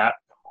which that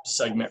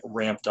segment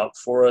ramped up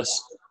for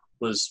us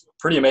was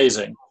pretty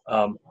amazing.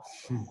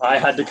 I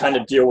had to kind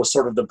of deal with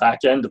sort of the back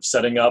end of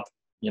setting up,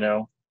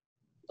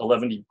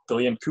 11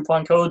 billion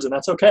coupon codes, and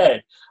that's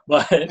okay,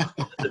 but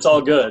it's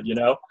all good,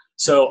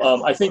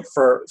 So I think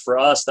for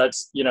us,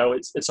 that's,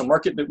 it's a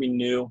market that we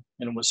knew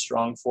and was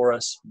strong for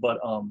us, but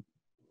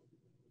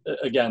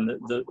again,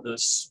 the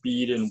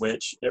speed in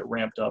which it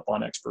ramped up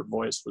on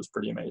ExpertVoice was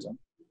pretty amazing.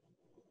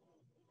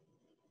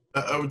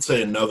 I would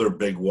say another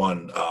big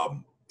one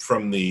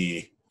from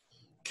the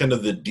kind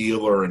of the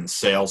dealer and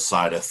sales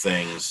side of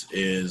things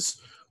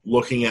is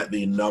looking at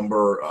the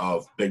number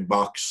of big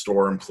box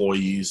store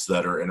employees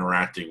that are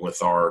interacting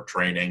with our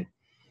training.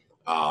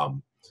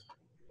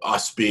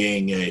 Us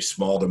being a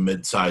small to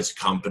mid-sized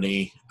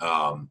company,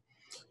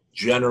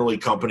 generally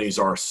companies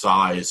our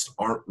size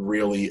aren't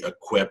really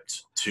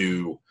equipped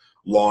to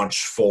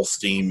launch full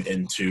steam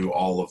into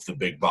all of the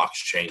big box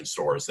chain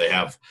stores. They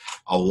have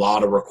a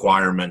lot of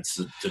requirements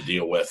to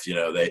deal with.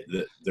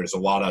 There's a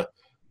lot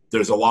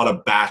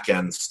of back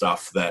end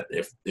stuff that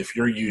if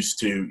you're used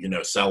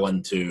to,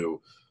 selling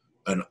to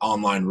an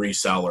online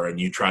reseller and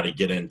you try to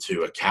get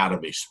into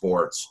Academy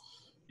Sports,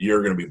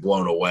 you're going to be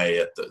blown away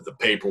at the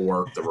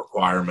paperwork, the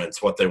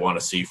requirements, what they want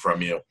to see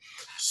from you.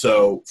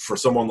 So for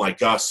someone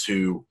like us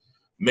who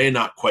may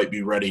not quite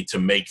be ready to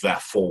make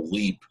that full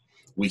leap,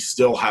 we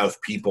still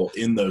have people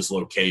in those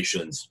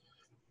locations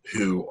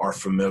who are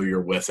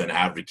familiar with and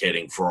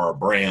advocating for our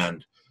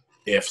brand.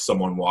 If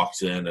someone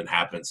walks in and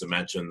happens to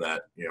mention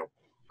that,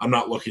 I'm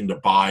not looking to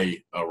buy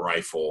a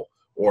rifle,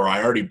 or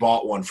I already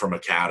bought one from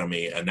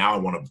Academy and now I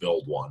want to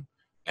build one.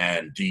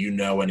 And do you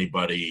know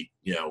anybody,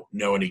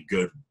 know any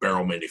good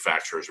barrel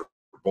manufacturers or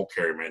bolt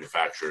carrier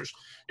manufacturers?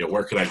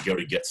 Where could I go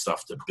to get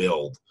stuff to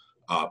build?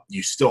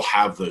 You still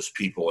have those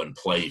people in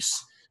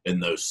place in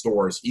those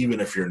stores, even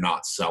if you're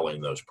not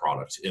selling those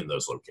products in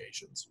those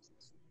locations.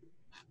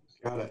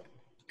 Got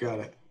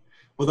it.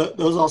 Well,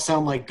 those all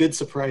sound like good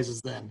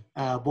surprises then,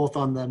 both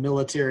on the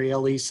military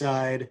LE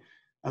side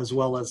as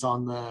well as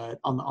on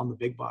the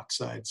big box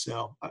side.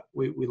 So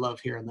we love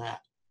hearing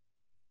that.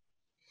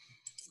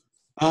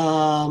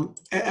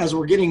 As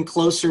we're getting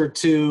closer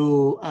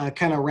to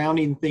kind of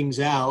rounding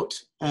things out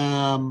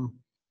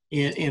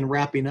in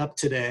wrapping up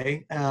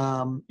today,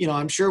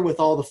 I'm sure with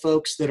all the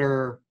folks that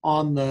are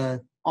on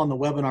the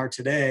webinar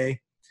today,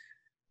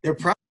 they're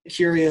probably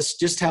curious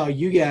just how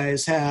you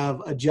guys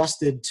have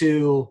adjusted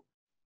to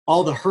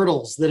all the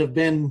hurdles that have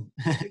been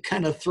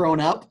kind of thrown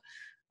up.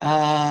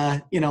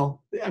 I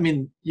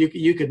mean,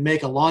 you could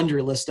make a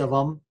laundry list of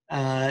them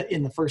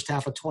in the first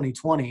half of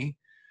 2020.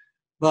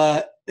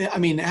 But I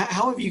mean,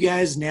 how have you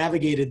guys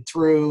navigated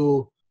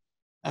through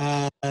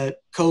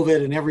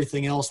COVID and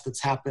everything else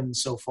that's happened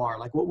so far?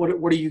 Like,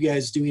 what are you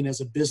guys doing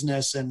as a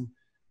business, and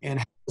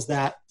how has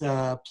that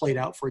played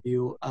out for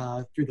you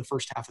through the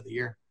first half of the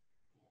year?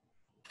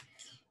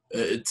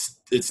 It's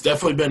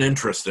definitely been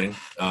interesting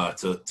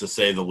to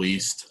say the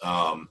least.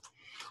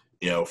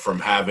 From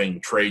having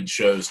trade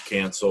shows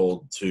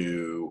canceled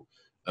to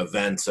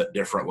events at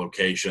different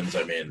locations.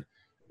 I mean,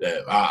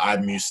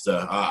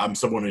 I'm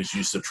someone who's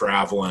used to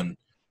traveling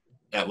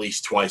at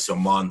least twice a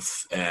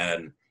month,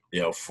 and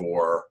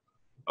for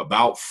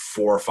about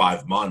 4 or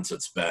 5 months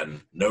it's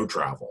been no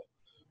travel.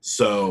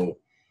 So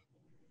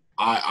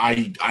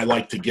I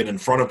like to get in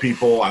front of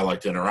people. I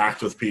like to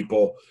interact with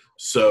people.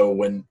 So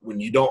when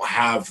you don't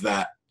have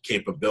that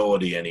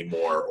capability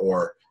anymore,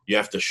 or you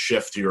have to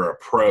shift your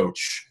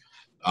approach,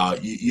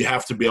 you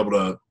have to be able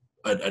to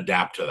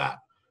adapt to that.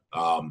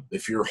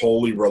 If you're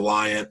wholly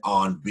reliant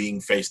on being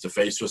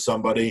face-to-face with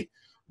somebody,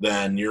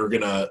 then you're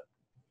going to,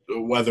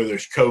 whether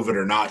there's COVID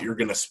or not, you're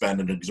going to spend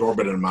an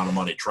exorbitant amount of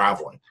money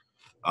traveling.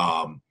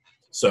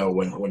 So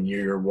when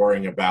you're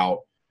worrying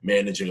about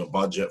managing a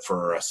budget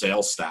for a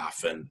sales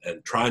staff and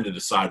trying to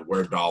decide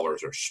where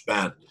dollars are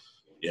spent,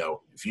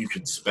 if you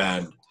could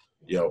spend,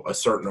 a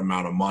certain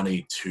amount of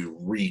money to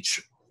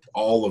reach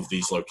all of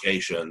these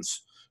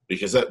locations,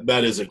 because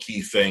that is a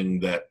key thing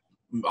that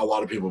a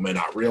lot of people may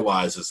not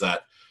realize, is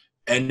that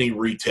any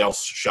retail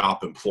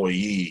shop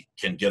employee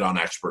can get on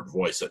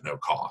ExpertVoice at no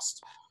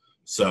cost.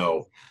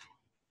 So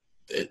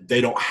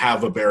they don't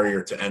have a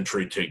barrier to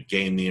entry to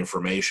gain the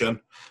information.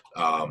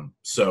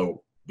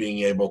 So being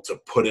able to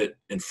put it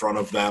in front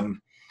of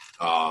them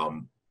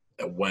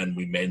when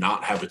we may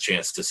not have a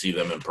chance to see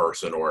them in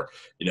person, or,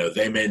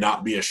 they may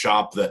not be a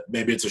shop that,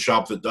 maybe it's a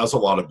shop that does a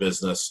lot of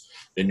business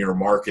in your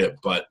market,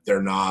 but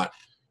they're not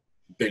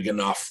big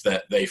enough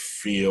that they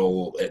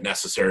feel it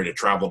necessary to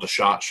travel to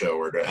SHOT Show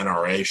or to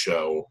NRA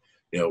show.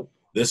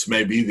 This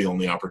may be the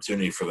only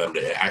opportunity for them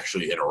to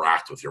actually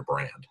interact with your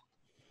brand.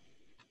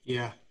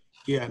 Yeah.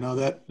 No,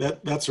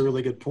 that's a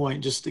really good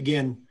point. Just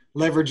again,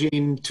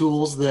 leveraging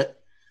tools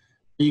that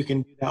you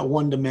can do that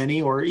one to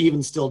many, or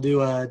even still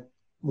do a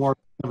more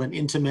of an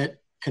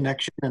intimate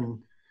connection. And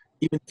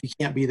even if you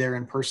can't be there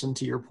in person,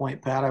 to your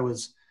point, Pat, I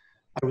was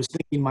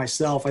thinking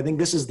myself, I think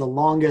this is the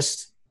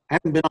longest, I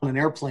haven't been on an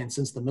airplane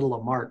since the middle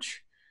of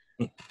March,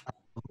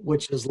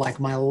 which is like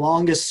my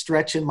longest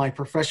stretch in my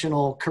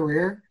professional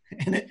career.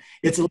 And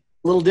it's a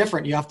little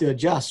different. You have to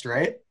adjust,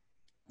 right?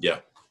 Yeah,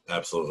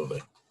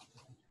 absolutely.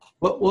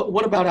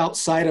 What about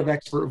outside of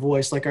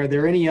ExpertVoice? Like, are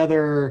there any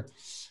other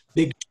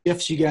big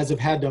shifts you guys have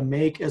had to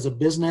make as a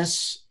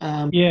business?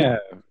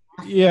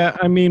 Yeah.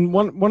 I mean,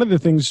 one of the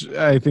things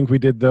I think we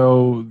did,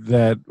 though,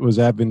 that was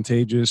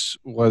advantageous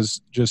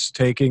was just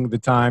taking the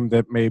time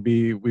that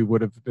maybe we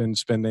would have been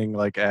spending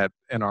like at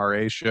an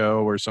RA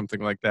show or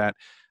something like that,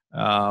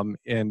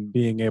 and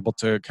being able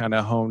to kind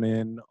of hone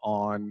in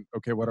on,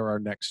 okay, what are our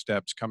next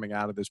steps coming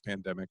out of this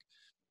pandemic?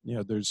 You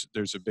know, there's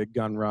a big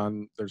gun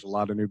run. There's a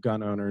lot of new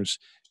gun owners.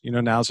 You know,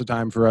 now's the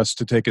time for us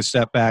to take a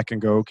step back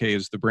and go, okay,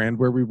 is the brand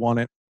where we want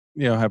it?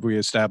 You know, have we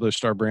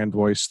established our brand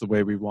voice the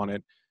way we want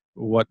it?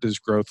 What does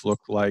growth look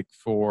like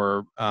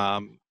for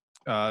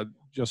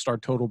just our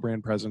total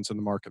brand presence in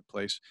the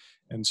marketplace?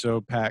 And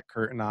so Pat,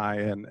 Kurt, and I,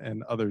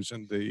 and others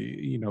in the,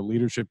 you know,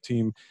 leadership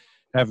team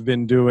have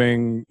been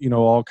doing, you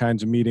know, all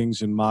kinds of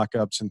meetings and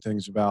mock-ups and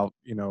things about,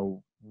 you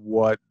know,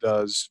 what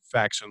does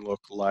Faxon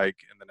look like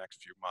in the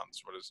next few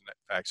months? What does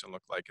Faxon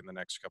look like in the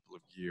next couple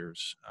of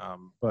years?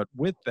 But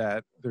with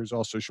that, there's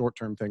also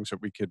short-term things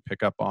that we could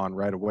pick up on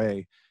right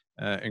away,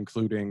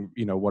 including,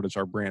 you know, what is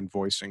our brand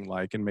voicing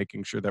like, and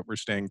making sure that we're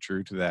staying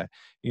true to that.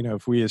 You know,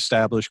 if we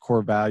establish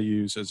core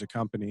values as a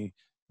company,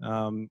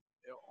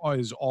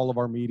 is all of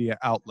our media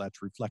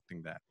outlets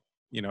reflecting that?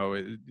 You know,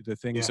 the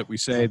things that we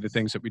say, the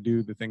things that we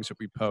do, the things that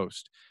we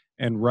post.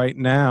 And right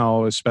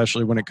now,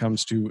 especially when it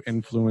comes to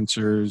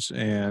influencers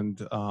and,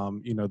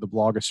 you know, the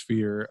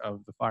blogosphere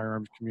of the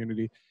firearms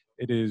community,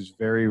 it is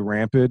very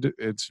rampant.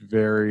 It's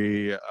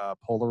very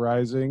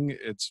polarizing.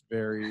 It's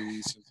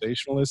very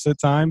sensationalist at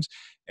times.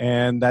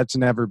 And that's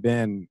never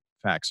been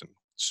Faxon.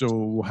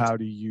 So how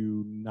do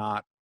you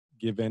not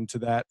give in to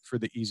that for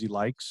the easy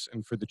likes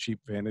and for the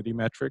cheap vanity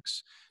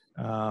metrics?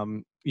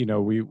 You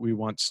know, we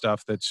want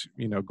stuff that's,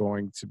 you know,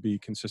 going to be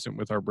consistent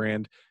with our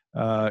brand,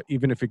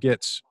 even if it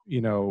gets,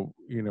 you know,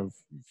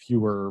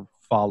 fewer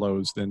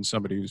follows than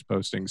somebody who's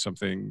posting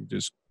something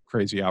just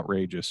crazy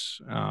outrageous,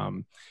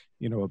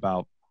 you know,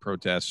 about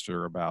protests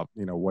or about,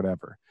 you know,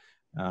 whatever.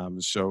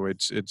 So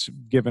it's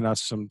given us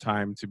some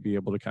time to be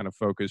able to kind of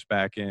focus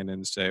back in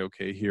and say,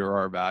 okay, here are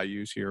our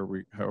values, here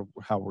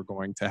how we're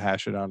going to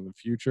hash it out in the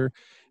future.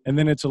 And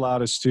then it's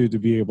allowed us to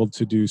be able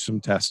to do some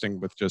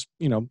testing with just,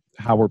 you know,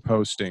 how we're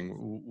posting,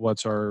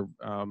 what's our,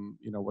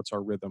 you know, what's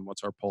our rhythm,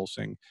 what's our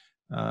pulsing,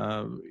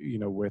 you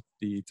know, with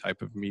the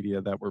type of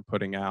media that we're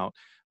putting out.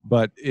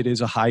 But it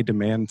is a high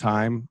demand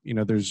time. You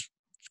know, there's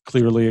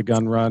clearly a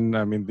gun run.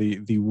 I mean,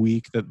 the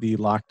week that the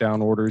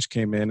lockdown orders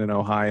came in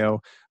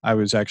Ohio, I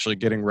was actually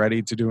getting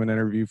ready to do an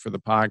interview for the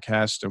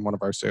podcast, and one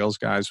of our sales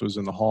guys was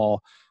in the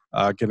hall,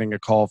 getting a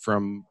call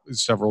from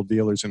several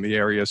dealers in the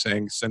area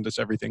saying, "Send us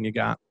everything you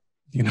got,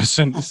 you know,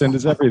 send us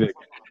everything."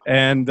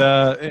 And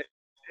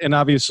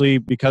obviously,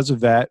 because of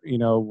that, you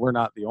know, we're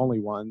not the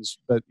only ones,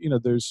 but you know,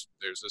 there's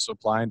a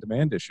supply and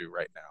demand issue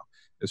right now,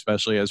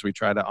 especially as we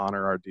try to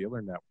honor our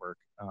dealer network.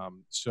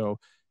 So,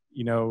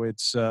 you know,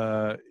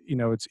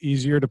 it's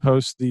easier to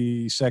post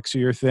the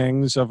sexier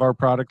things of our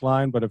product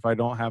line, but if I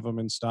don't have them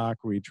in stock,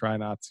 we try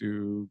not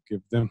to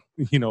give them,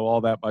 you know,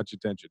 all that much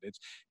attention.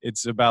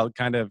 It's about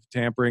kind of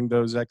tampering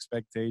those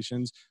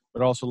expectations,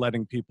 but also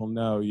letting people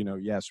know, you know,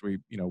 yes, we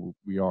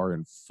are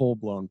in full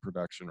blown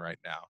production right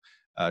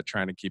now,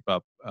 trying to keep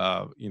up,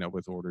 you know,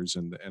 with orders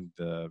and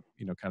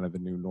you know, kind of the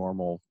new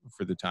normal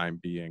for the time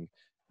being.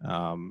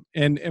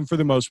 And for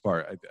the most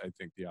part, I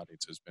think the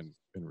audience has been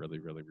really,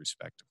 really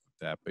respectful of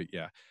that. But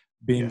yeah,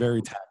 being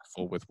very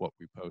tactful with what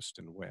we post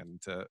and when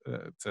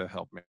to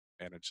help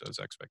manage those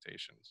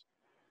expectations.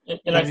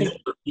 And I think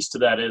the piece to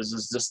that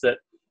is just that,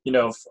 you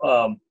know,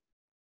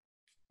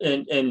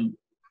 in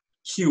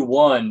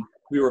Q1,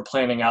 we were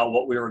planning out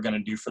what we were going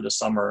to do for the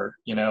summer,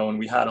 you know, and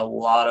we had a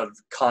lot of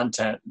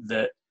content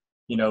that,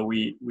 you know,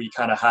 we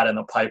kind of had in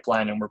the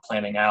pipeline and we're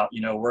planning out,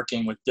 you know,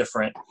 working with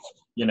different,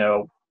 you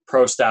know,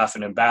 pro staff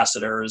and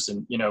ambassadors.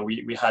 And, you know,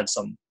 we had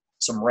some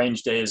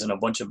range days and a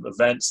bunch of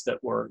events that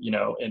were, you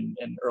know, in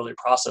early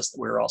process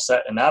that we were all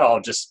set, and that all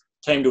just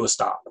came to a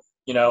stop,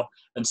 you know?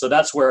 And so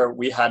that's where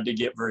we had to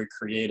get very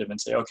creative and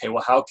say, okay,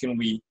 well, how can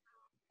we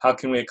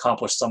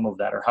accomplish some of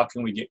that? Or how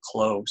can we get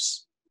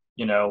close,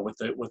 you know, with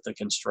the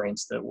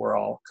constraints that we're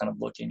all kind of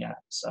looking at?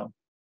 So.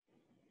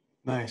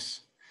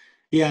 Nice.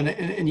 Yeah.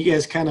 And you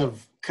guys kind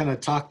of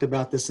talked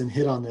about this and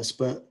hit on this,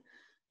 but,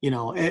 you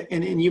know,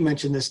 and you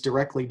mentioned this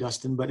directly,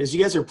 Dustin, but as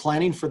you guys are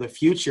planning for the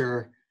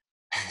future,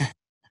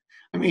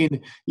 I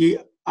mean,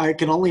 I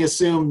can only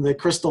assume the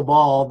crystal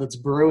ball that's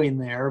brewing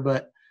there,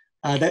 but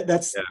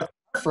that's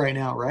right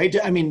now, right?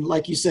 I mean,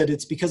 like you said,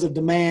 it's because of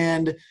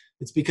demand,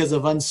 it's because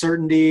of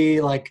uncertainty.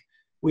 Like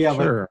we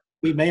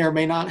may or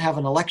may not have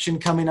an election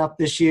coming up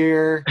this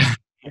year.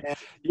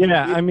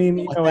 Yeah, I mean,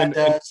 you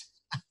know,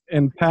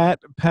 And Pat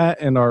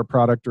and our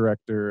product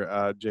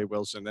director, Jay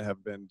Wilson,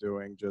 have been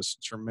doing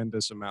just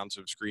tremendous amounts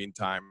of screen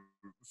time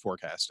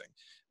forecasting,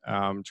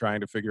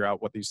 trying to figure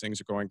out what these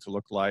things are going to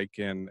look like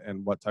and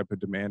what type of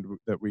demand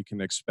that we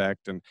can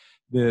expect. And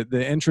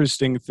the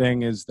interesting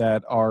thing is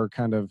that our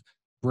kind of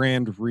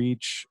brand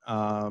reach,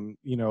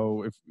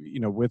 if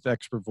with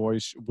Expert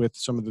Voice, with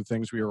some of the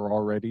things we are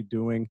already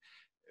doing,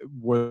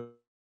 was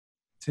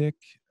tick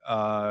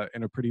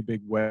in a pretty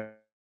big way.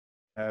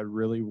 Had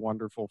really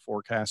wonderful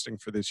forecasting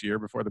for this year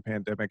before the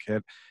pandemic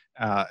hit,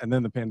 and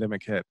then the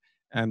pandemic hit,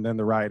 and then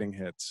the rioting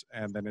hits,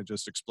 and then it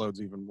just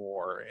explodes even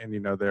more. And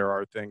there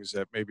are things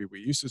that maybe we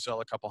used to sell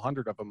a couple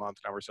hundred of a month,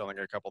 now we're selling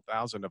a couple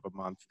thousand of a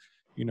month.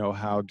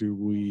 How do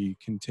we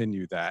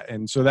continue that?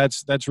 And so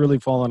that's really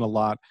fallen a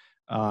lot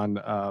on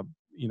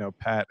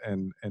Pat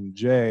and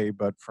Jay.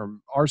 But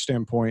from our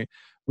standpoint,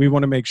 we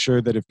want to make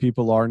sure that if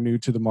people are new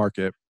to the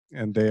market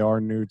and they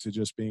are new to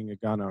just being a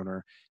gun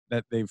owner,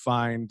 that they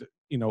find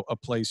a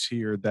place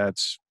here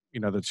that's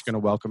that's going to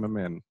welcome them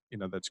in,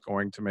 that's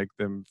going to make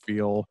them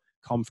feel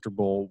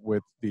comfortable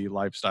with the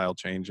lifestyle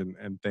change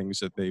and things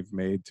that they've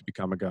made to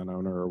become a gun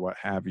owner or what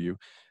have you.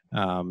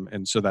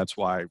 And so that's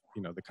why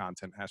the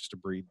content has to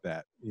breed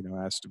that,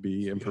 has to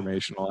be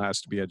informational,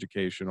 has to be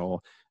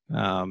educational,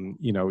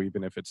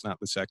 even if it's not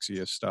the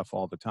sexiest stuff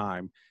all the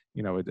time.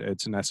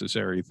 It's a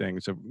necessary thing.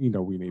 So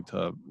we need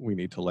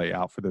to lay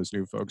out for those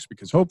new folks,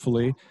 because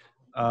hopefully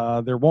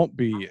there won't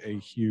be a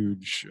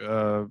huge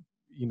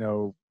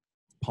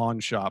pawn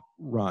shop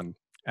run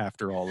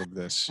after all of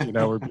this,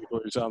 where people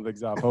are selling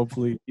things off.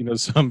 Hopefully,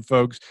 some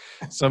folks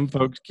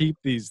keep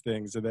these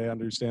things and they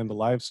understand the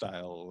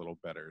lifestyle a little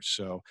better.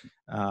 So,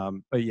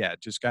 but yeah,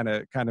 just kind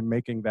of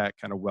making that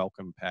kind of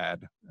welcome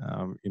pad,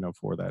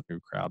 for that new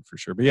crowd for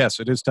sure. But yes,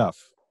 it is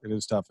tough. It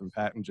is tough. And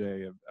Pat and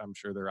Jay, I'm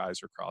sure their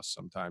eyes are crossed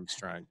sometimes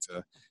trying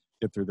to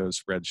get through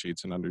those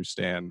spreadsheets and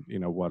understand,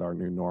 what our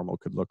new normal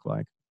could look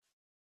like.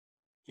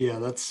 Yeah,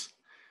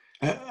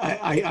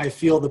 I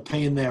feel the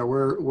pain there.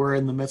 We're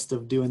in the midst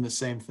of doing the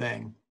same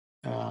thing.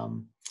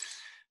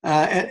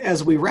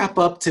 As we wrap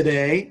up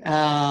today,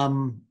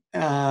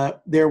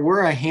 there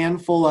were a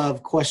handful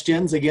of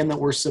questions again that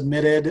were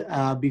submitted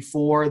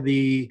before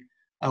the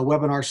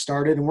webinar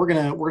started, and we're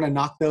gonna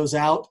knock those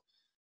out.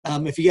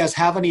 If you guys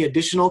have any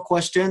additional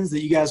questions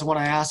that you guys want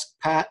to ask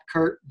Pat,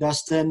 Kurt,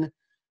 Dustin,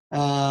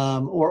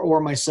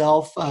 or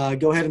myself,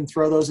 go ahead and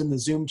throw those in the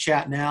Zoom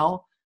chat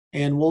now.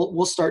 And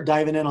we'll start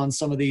diving in on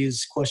some of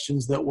these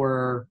questions that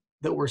were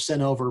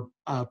sent over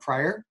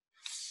prior.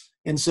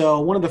 And so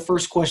one of the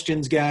first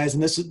questions, guys,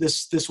 and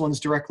this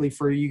one's directly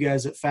for you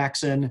guys at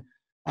Faxon.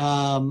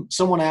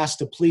 Someone asked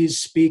to please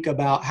speak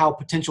about how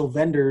potential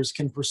vendors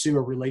can pursue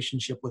a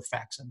relationship with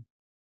Faxon.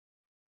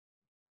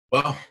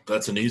 Well,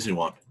 that's an easy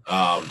one.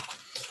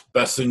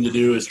 Best thing to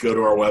do is go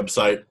to our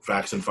website,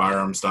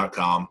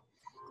 faxonfirearms.com.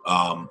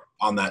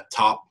 On that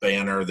top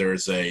banner,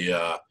 there's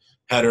a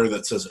header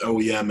that says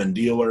OEM and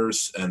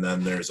dealers, and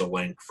then there's a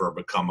link for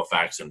Become a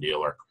Faxon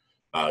Dealer.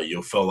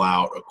 You'll fill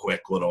out a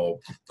quick little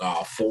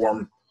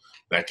form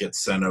that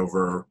gets sent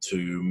over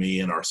to me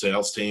and our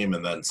sales team,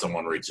 and then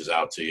someone reaches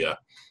out to you,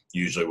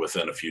 usually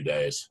within a few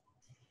days.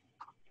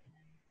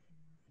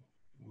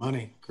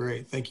 Money.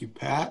 Great. Thank you,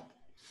 Pat.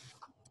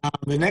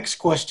 The next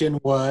question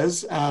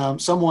was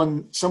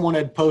someone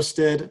had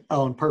posted,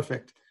 and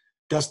perfect.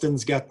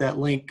 Dustin's got that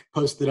link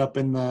posted up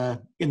in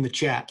the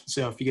chat.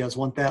 So if you guys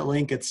want that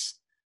link,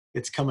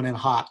 it's coming in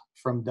hot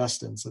from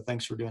Dustin. So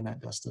thanks for doing that,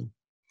 Dustin.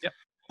 Yep.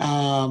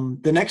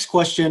 The next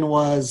question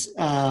was,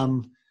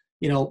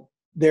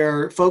 there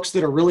are folks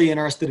that are really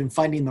interested in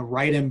finding the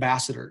right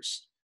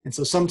ambassadors. And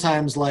so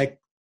sometimes like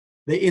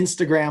the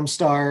Instagram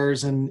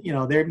stars and,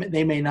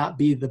 they may not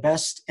be the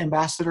best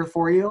ambassador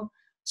for you.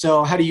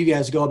 So how do you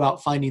guys go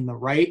about finding the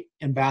right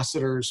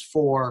ambassadors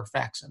for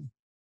Faxon?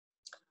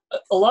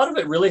 A lot of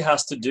it really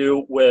has to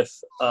do with,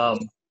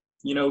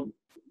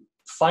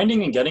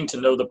 finding and getting to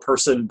know the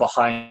person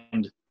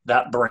behind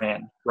that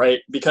brand,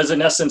 right? Because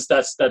in essence,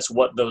 that's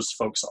what those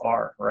folks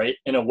are, right?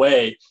 In a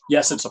way,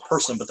 yes, it's a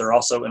person, but they're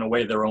also in a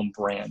way their own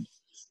brand,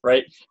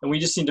 right? And we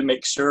just need to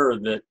make sure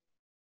that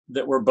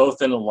we're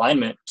both in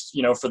alignment,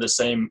 for the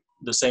same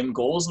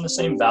goals and the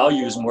same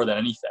values more than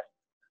anything.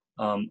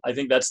 I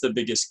think that's the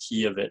biggest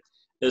key of it,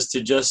 is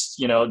to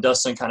just,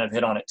 Dustin kind of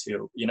hit on it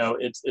too.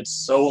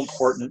 It's so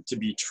important to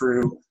be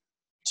true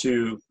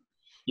to,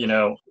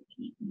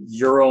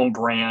 your own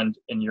brand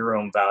and your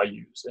own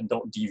values, and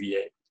don't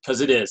deviate,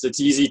 because it's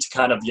easy to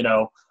kind of,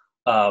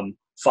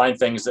 find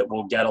things that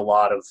will get a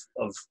lot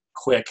of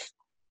quick,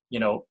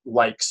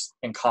 likes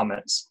and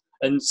comments.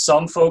 And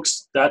some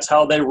folks, that's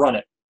how they run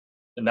it.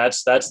 And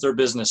that's their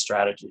business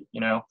strategy.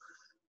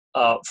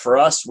 For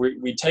us,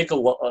 we take a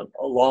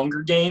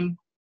longer game,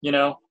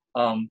 and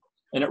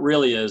it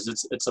really is.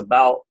 It's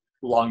about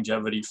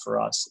longevity for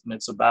us, and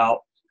it's about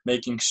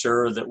making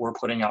sure that we're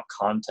putting out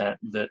content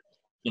that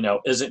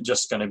isn't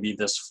just going to be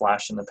this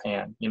flash in the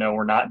pan.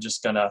 We're not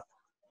just going to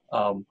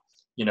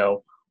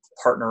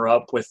partner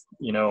up with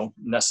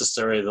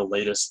necessarily the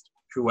latest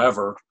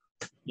whoever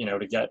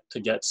to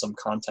get some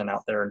content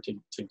out there and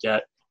to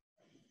get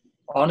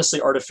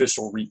honestly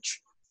artificial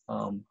reach.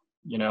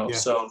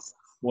 So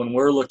when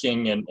we're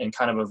looking and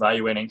kind of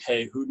evaluating,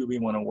 hey, who do we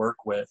want to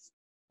work with?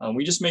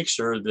 We just make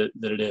sure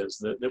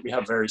that we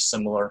have very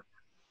similar,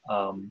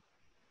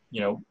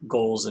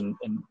 goals and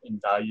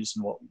values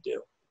in what we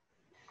do.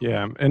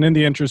 Yeah. And in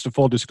the interest of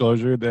full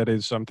disclosure, that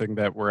is something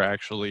that we're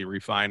actually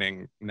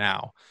refining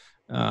now,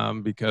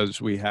 because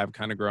we have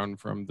kind of grown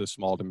from the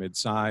small to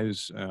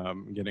mid-size,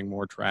 getting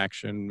more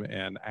traction.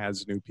 And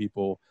as new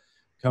people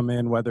come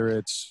in, whether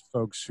it's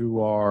folks who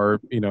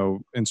are,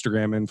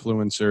 Instagram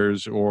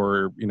influencers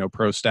or,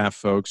 pro staff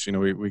folks,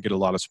 we get a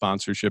lot of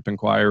sponsorship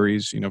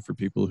inquiries, for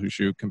people who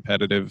shoot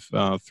competitive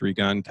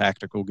 3-gun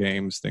tactical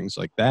games, things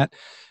like that.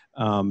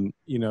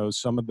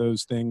 Some of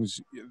those things,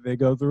 they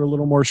go through a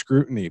little more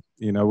scrutiny.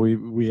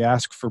 We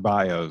ask for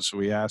bios,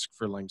 we ask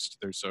for links to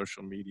their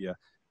social media.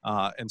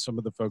 And some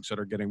of the folks that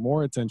are getting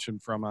more attention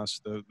from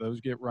us,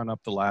 those get run up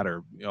the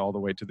ladder, all the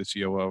way to the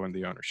COO and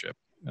the ownership,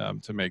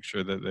 to make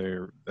sure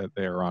that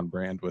they're on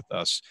brand with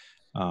us.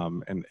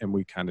 And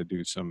we kind of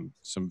do some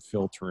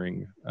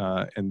filtering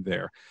in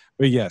there.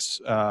 But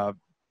yes,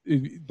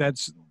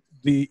 that's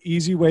the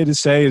easy way to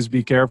say is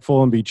be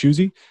careful and be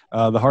choosy.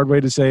 The hard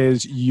way to say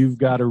is you've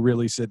got to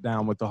really sit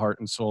down with the heart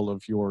and soul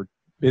of your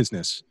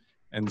business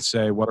and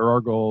say, what are our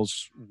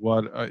goals?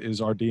 What is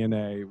our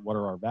DNA? What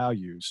are our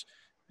values?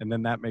 And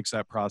then that makes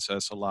that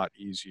process a lot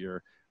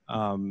easier.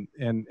 And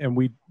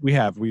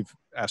we've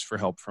asked for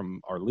help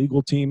from our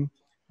legal team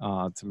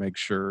to make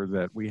sure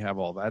that we have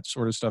all that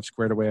sort of stuff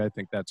squared away. I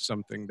think that's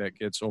something that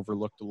gets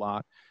overlooked a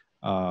lot.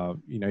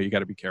 You got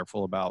to be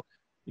careful about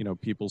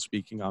people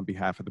speaking on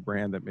behalf of the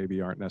brand that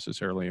maybe aren't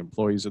necessarily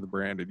employees of the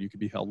brand, and you could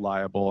be held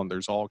liable, and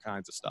there's all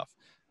kinds of stuff.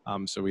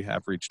 So we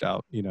have reached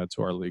out,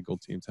 to our legal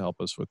team to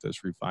help us with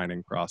this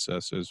refining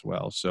process as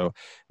well. So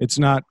it's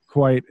not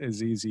quite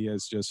as easy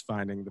as just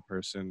finding the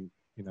person,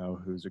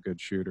 who's a good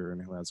shooter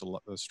and who has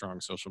a strong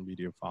social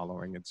media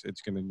following.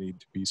 It's going to need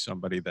to be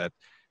somebody that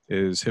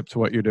is hip to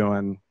what you're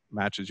doing,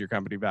 matches your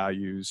company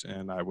values,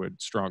 and I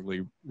would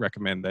strongly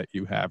recommend that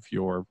you have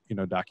your,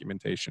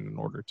 documentation in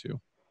order to.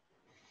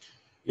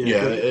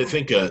 Yeah, I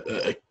think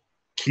a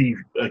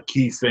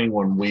key thing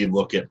when we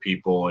look at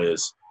people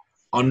is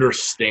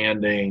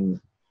understanding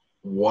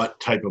what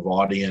type of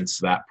audience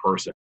that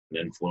person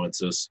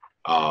influences.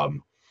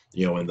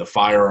 In the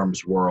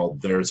firearms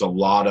world, there's a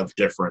lot of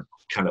different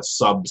kind of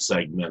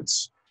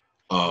sub-segments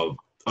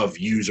of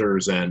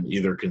users and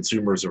either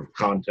consumers of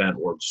content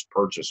or just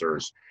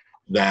purchasers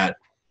that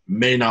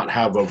may not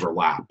have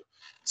overlap.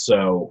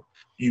 So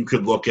you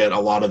could look at a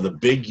lot of the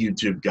big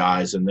YouTube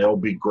guys and they'll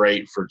be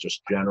great for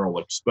just general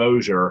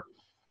exposure,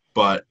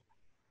 but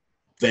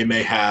they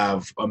may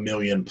have 1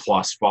 million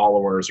plus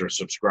followers or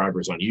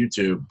subscribers on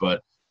YouTube,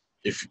 but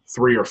if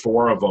 3 or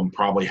 4 of them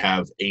probably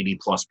have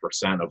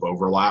 80+% of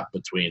overlap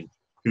between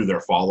who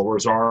their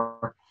followers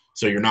are.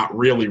 So you're not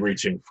really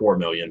reaching 4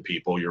 million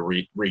people, you're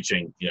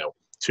reaching,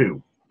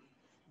 2.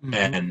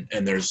 Mm-hmm.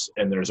 And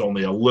there's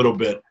only a little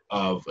bit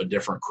of a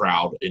different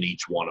crowd in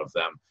each one of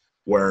them,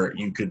 where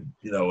you could,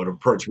 an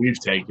approach we've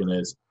taken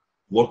is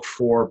look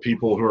for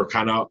people who are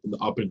kind of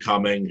up and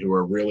coming, who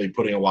are really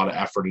putting a lot of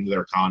effort into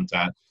their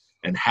content,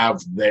 and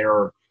have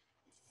their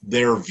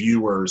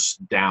viewers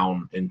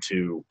down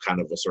into kind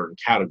of a certain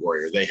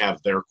category, or they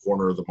have their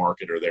corner of the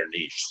market or their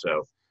niche.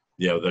 So,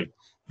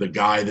 the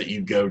guy that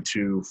you go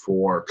to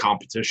for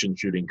competition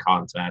shooting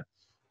content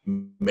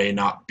may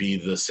not be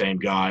the same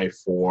guy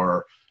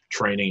for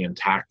training and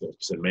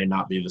tactics. It may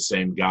not be the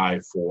same guy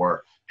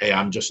for, hey,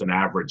 I'm just an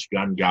average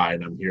gun guy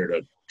and I'm here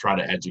to try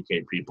to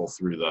educate people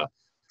through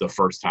the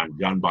first time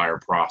gun buyer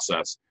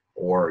process.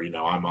 Or,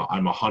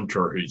 I'm a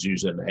hunter who's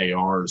using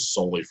ARs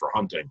solely for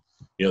hunting.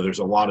 There's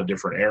a lot of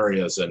different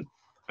areas, and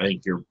I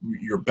think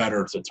you're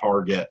better to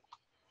target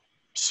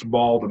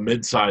small to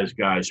mid-sized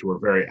guys who are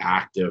very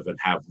active and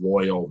have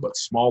loyal but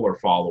smaller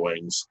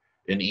followings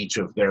in each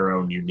of their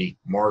own unique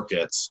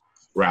markets,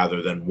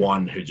 rather than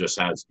one who just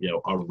has,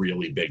 a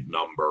really big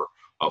number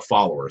of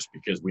followers.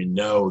 Because we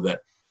know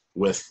that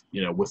with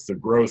the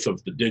growth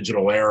of the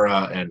digital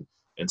era and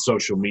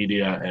social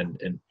media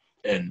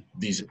and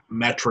these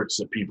metrics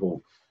that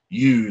people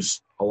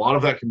use, a lot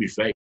of that can be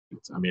faked.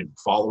 I mean,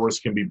 followers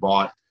can be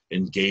bought,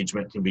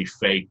 engagement can be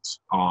faked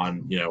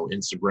on,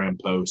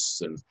 Instagram posts,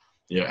 and,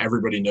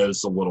 everybody knows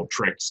the little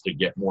tricks to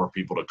get more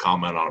people to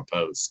comment on a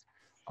post.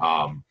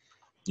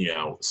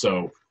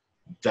 So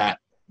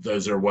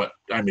those are what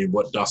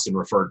Dustin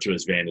referred to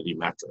as vanity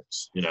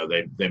metrics.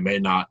 They may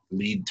not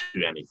lead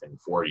to anything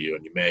for you.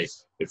 And you may,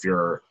 if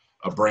you're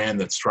a brand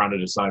that's trying to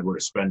decide where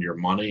to spend your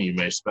money, you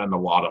may spend a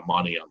lot of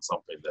money on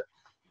something that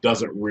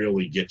doesn't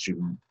really get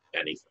you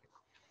anything.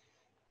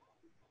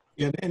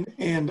 Yeah,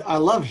 and I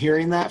love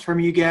hearing that from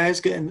you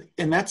guys, and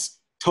that's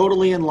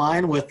totally in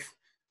line with,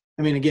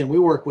 again, we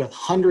work with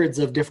hundreds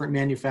of different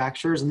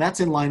manufacturers, and that's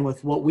in line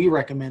with what we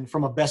recommend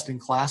from a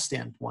best-in-class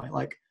standpoint.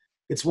 Like,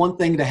 it's one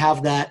thing to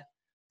have that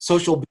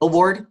social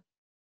billboard.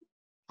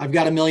 I've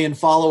got 1 million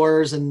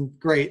followers, and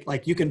great,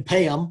 like, you can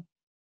pay them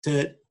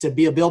to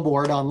be a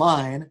billboard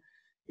online.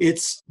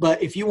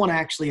 But if you want to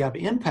actually have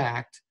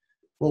impact,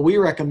 what we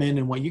recommend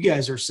and what you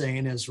guys are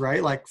saying is,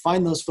 right, like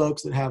find those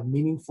folks that have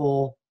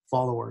meaningful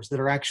followers that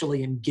are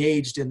actually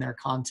engaged in their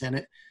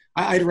content.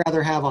 I'd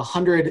rather have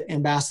 100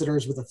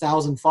 ambassadors with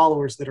 1,000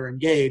 followers that are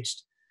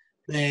engaged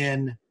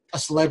than a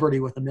celebrity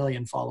with 1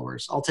 million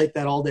followers. I'll take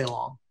that all day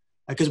long,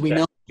 because we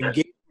know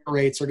engagement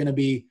rates are going to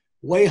be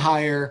way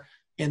higher,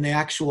 and the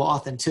actual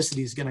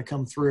authenticity is going to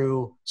come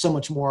through so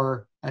much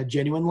more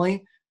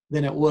genuinely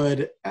than it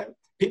would.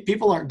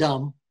 People aren't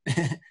dumb.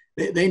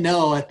 They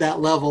know at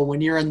that level,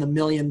 when you're in the 1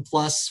 million+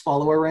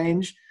 follower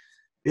range,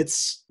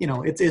 it's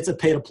a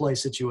pay to play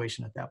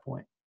situation at that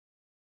point.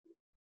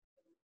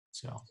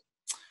 So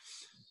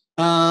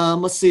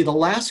let's see. The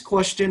last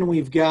question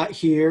we've got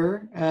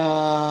here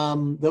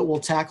that we'll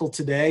tackle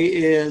today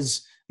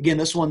is, again,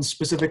 this one's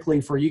specifically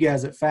for you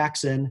guys at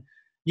Faxon.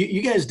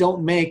 You guys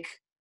don't make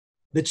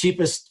the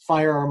cheapest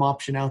firearm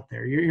option out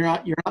there.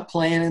 You're not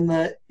playing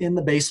in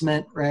the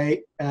basement,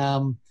 right?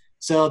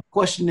 So the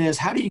question is,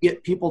 how do you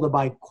get people to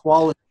buy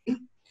quality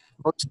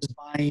versus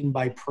buying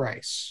by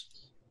price?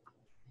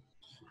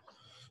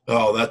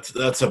 Oh,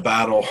 that's a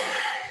battle.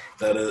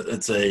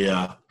 It's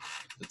a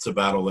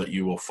battle that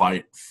you will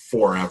fight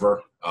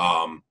forever.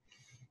 I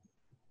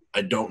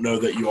don't know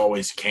that you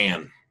always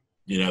can.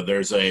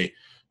 There's a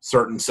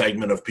certain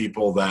segment of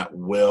people that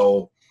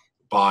will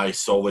buy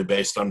solely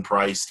based on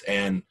price,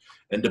 and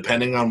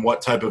depending on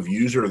what type of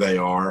user they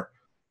are,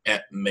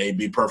 it may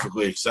be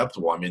perfectly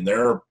acceptable. I mean,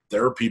 there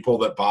are people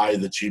that buy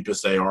the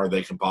cheapest AR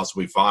they can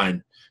possibly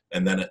find,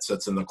 and then it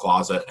sits in the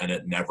closet and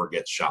it never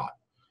gets shot.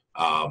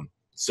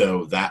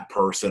 So that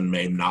person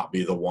may not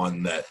be the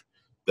one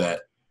that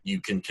you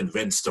can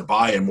convince to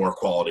buy a more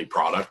quality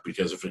product,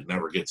 because if it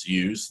never gets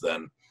used,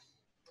 then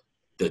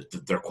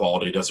their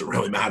quality doesn't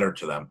really matter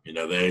to them.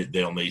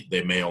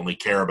 They may only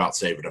care about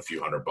saving a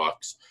few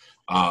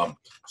 $100.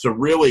 So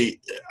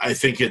really, I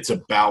think it's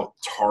about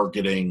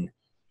targeting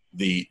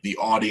the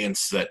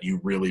audience that you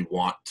really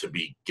want to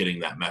be getting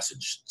that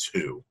message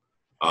to.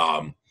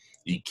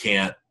 You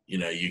can't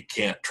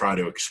try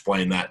to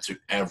explain that to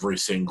every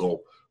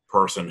single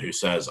person who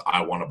says,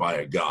 I want to buy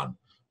a gun.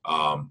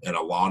 And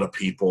a lot of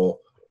people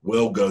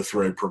will go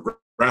through a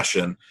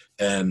progression,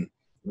 and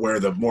where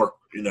the more,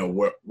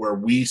 where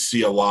we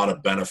see a lot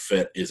of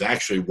benefit is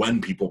actually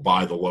when people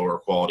buy the lower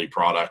quality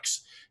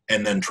products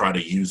and then try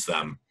to use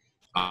them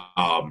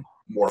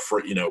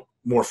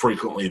more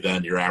frequently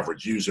than your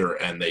average user,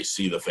 and they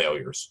see the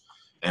failures.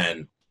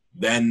 And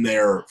then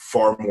they're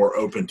far more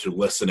open to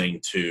listening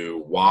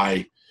to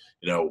why,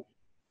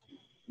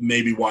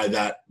 maybe why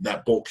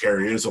that bolt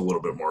carrier is a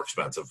little bit more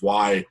expensive,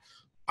 why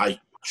I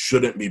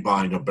shouldn't be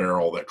buying a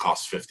barrel that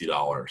costs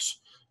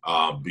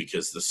 $50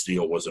 because the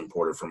steel was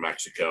imported from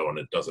Mexico and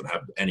it doesn't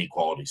have any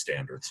quality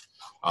standards.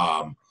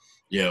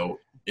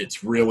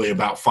 It's really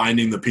about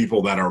finding the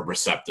people that are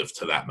receptive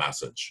to that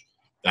message.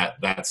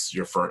 That's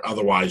your first.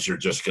 Otherwise, you're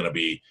just going to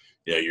be,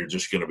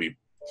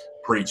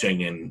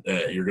 preaching, and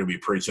you're going to be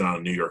preaching on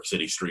a New York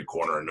City street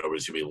corner, and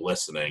nobody's going to be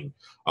listening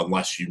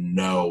unless you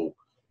know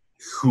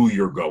who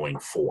you're going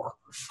for.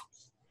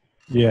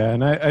 Yeah,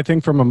 and I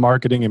think from a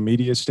marketing and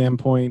media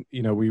standpoint,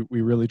 we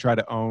really try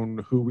to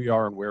own who we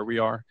are and where we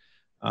are.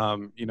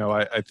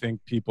 I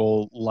think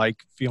people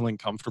like feeling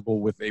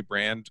comfortable with a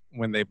brand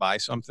when they buy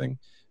something,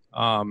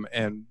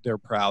 and they're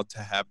proud to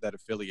have that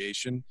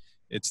affiliation.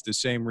 It's the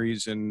same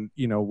reason,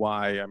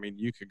 why, I mean,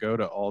 you could go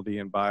to Aldi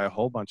and buy a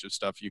whole bunch of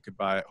stuff you could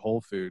buy at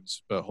Whole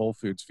Foods, but Whole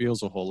Foods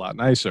feels a whole lot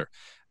nicer,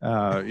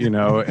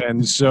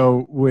 and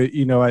so,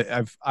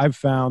 I've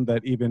found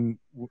that even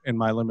in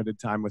my limited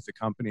time with the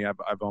company,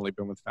 I've only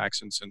been with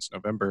Faxon since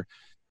November,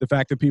 the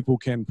fact that people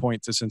can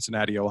point to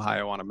Cincinnati,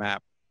 Ohio on a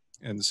map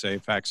and say,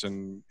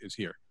 Faxon is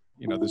here.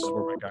 This is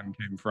where my gun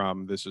came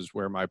from. This is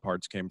where my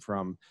parts came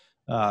from.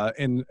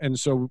 And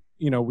so,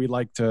 we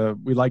like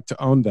to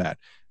own that.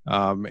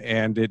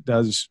 And it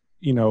does,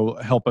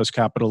 help us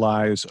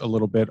capitalize a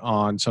little bit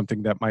on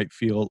something that might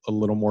feel a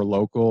little more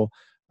local,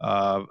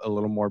 a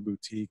little more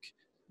boutique.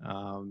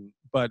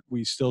 But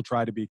we still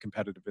try to be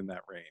competitive in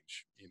that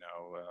range,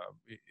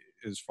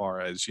 as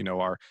far as,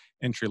 our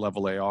entry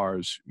level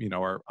ARs,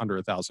 are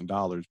under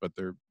 $1,000, but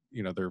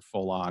they're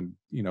full on,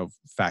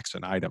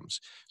 Faxon items.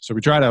 So we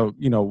try to,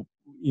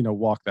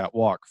 walk that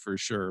walk for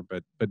sure,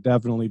 but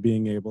definitely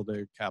being able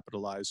to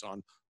capitalize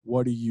on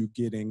what are you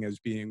getting as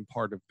being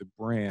part of the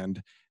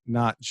brand,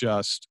 not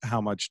just how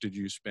much did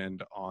you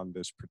spend on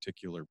this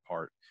particular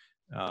part,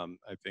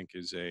 I think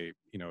is a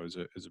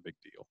big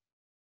deal.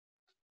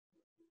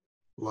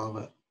 Love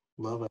it.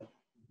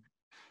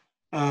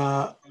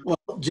 Well,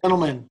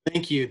 gentlemen,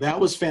 thank you. That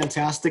was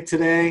fantastic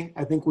today.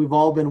 I think we've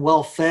all been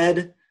well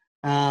fed.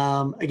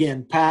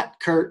 Again, Pat,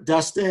 Kurt,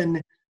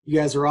 Dustin, you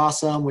guys are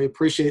awesome. We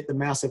appreciate the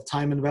massive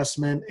time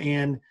investment,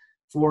 and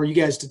for you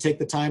guys to take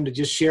the time to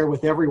just share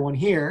with everyone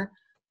here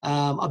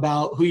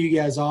about who you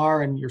guys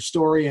are and your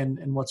story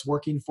and what's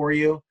working for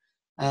you.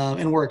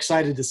 And we're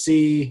excited to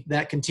see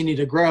that continue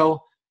to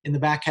grow in the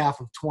back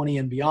half of 20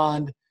 and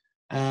beyond.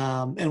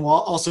 And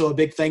also a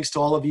big thanks to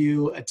all of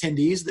you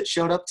attendees that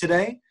showed up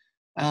today.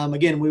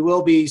 Again, we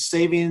will be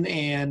saving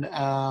and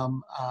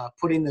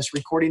putting this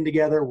recording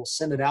together. We'll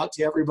send it out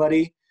to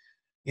everybody.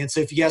 And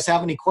so if you guys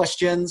have any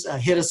questions,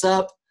 hit us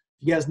up.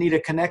 If you guys need a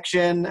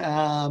connection,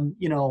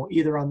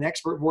 either on the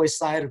ExpertVoice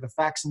side or the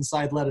Faxon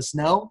side, let us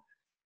know.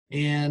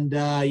 And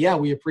yeah,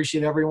 we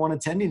appreciate everyone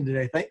attending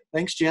today.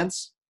 Thanks,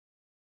 gents.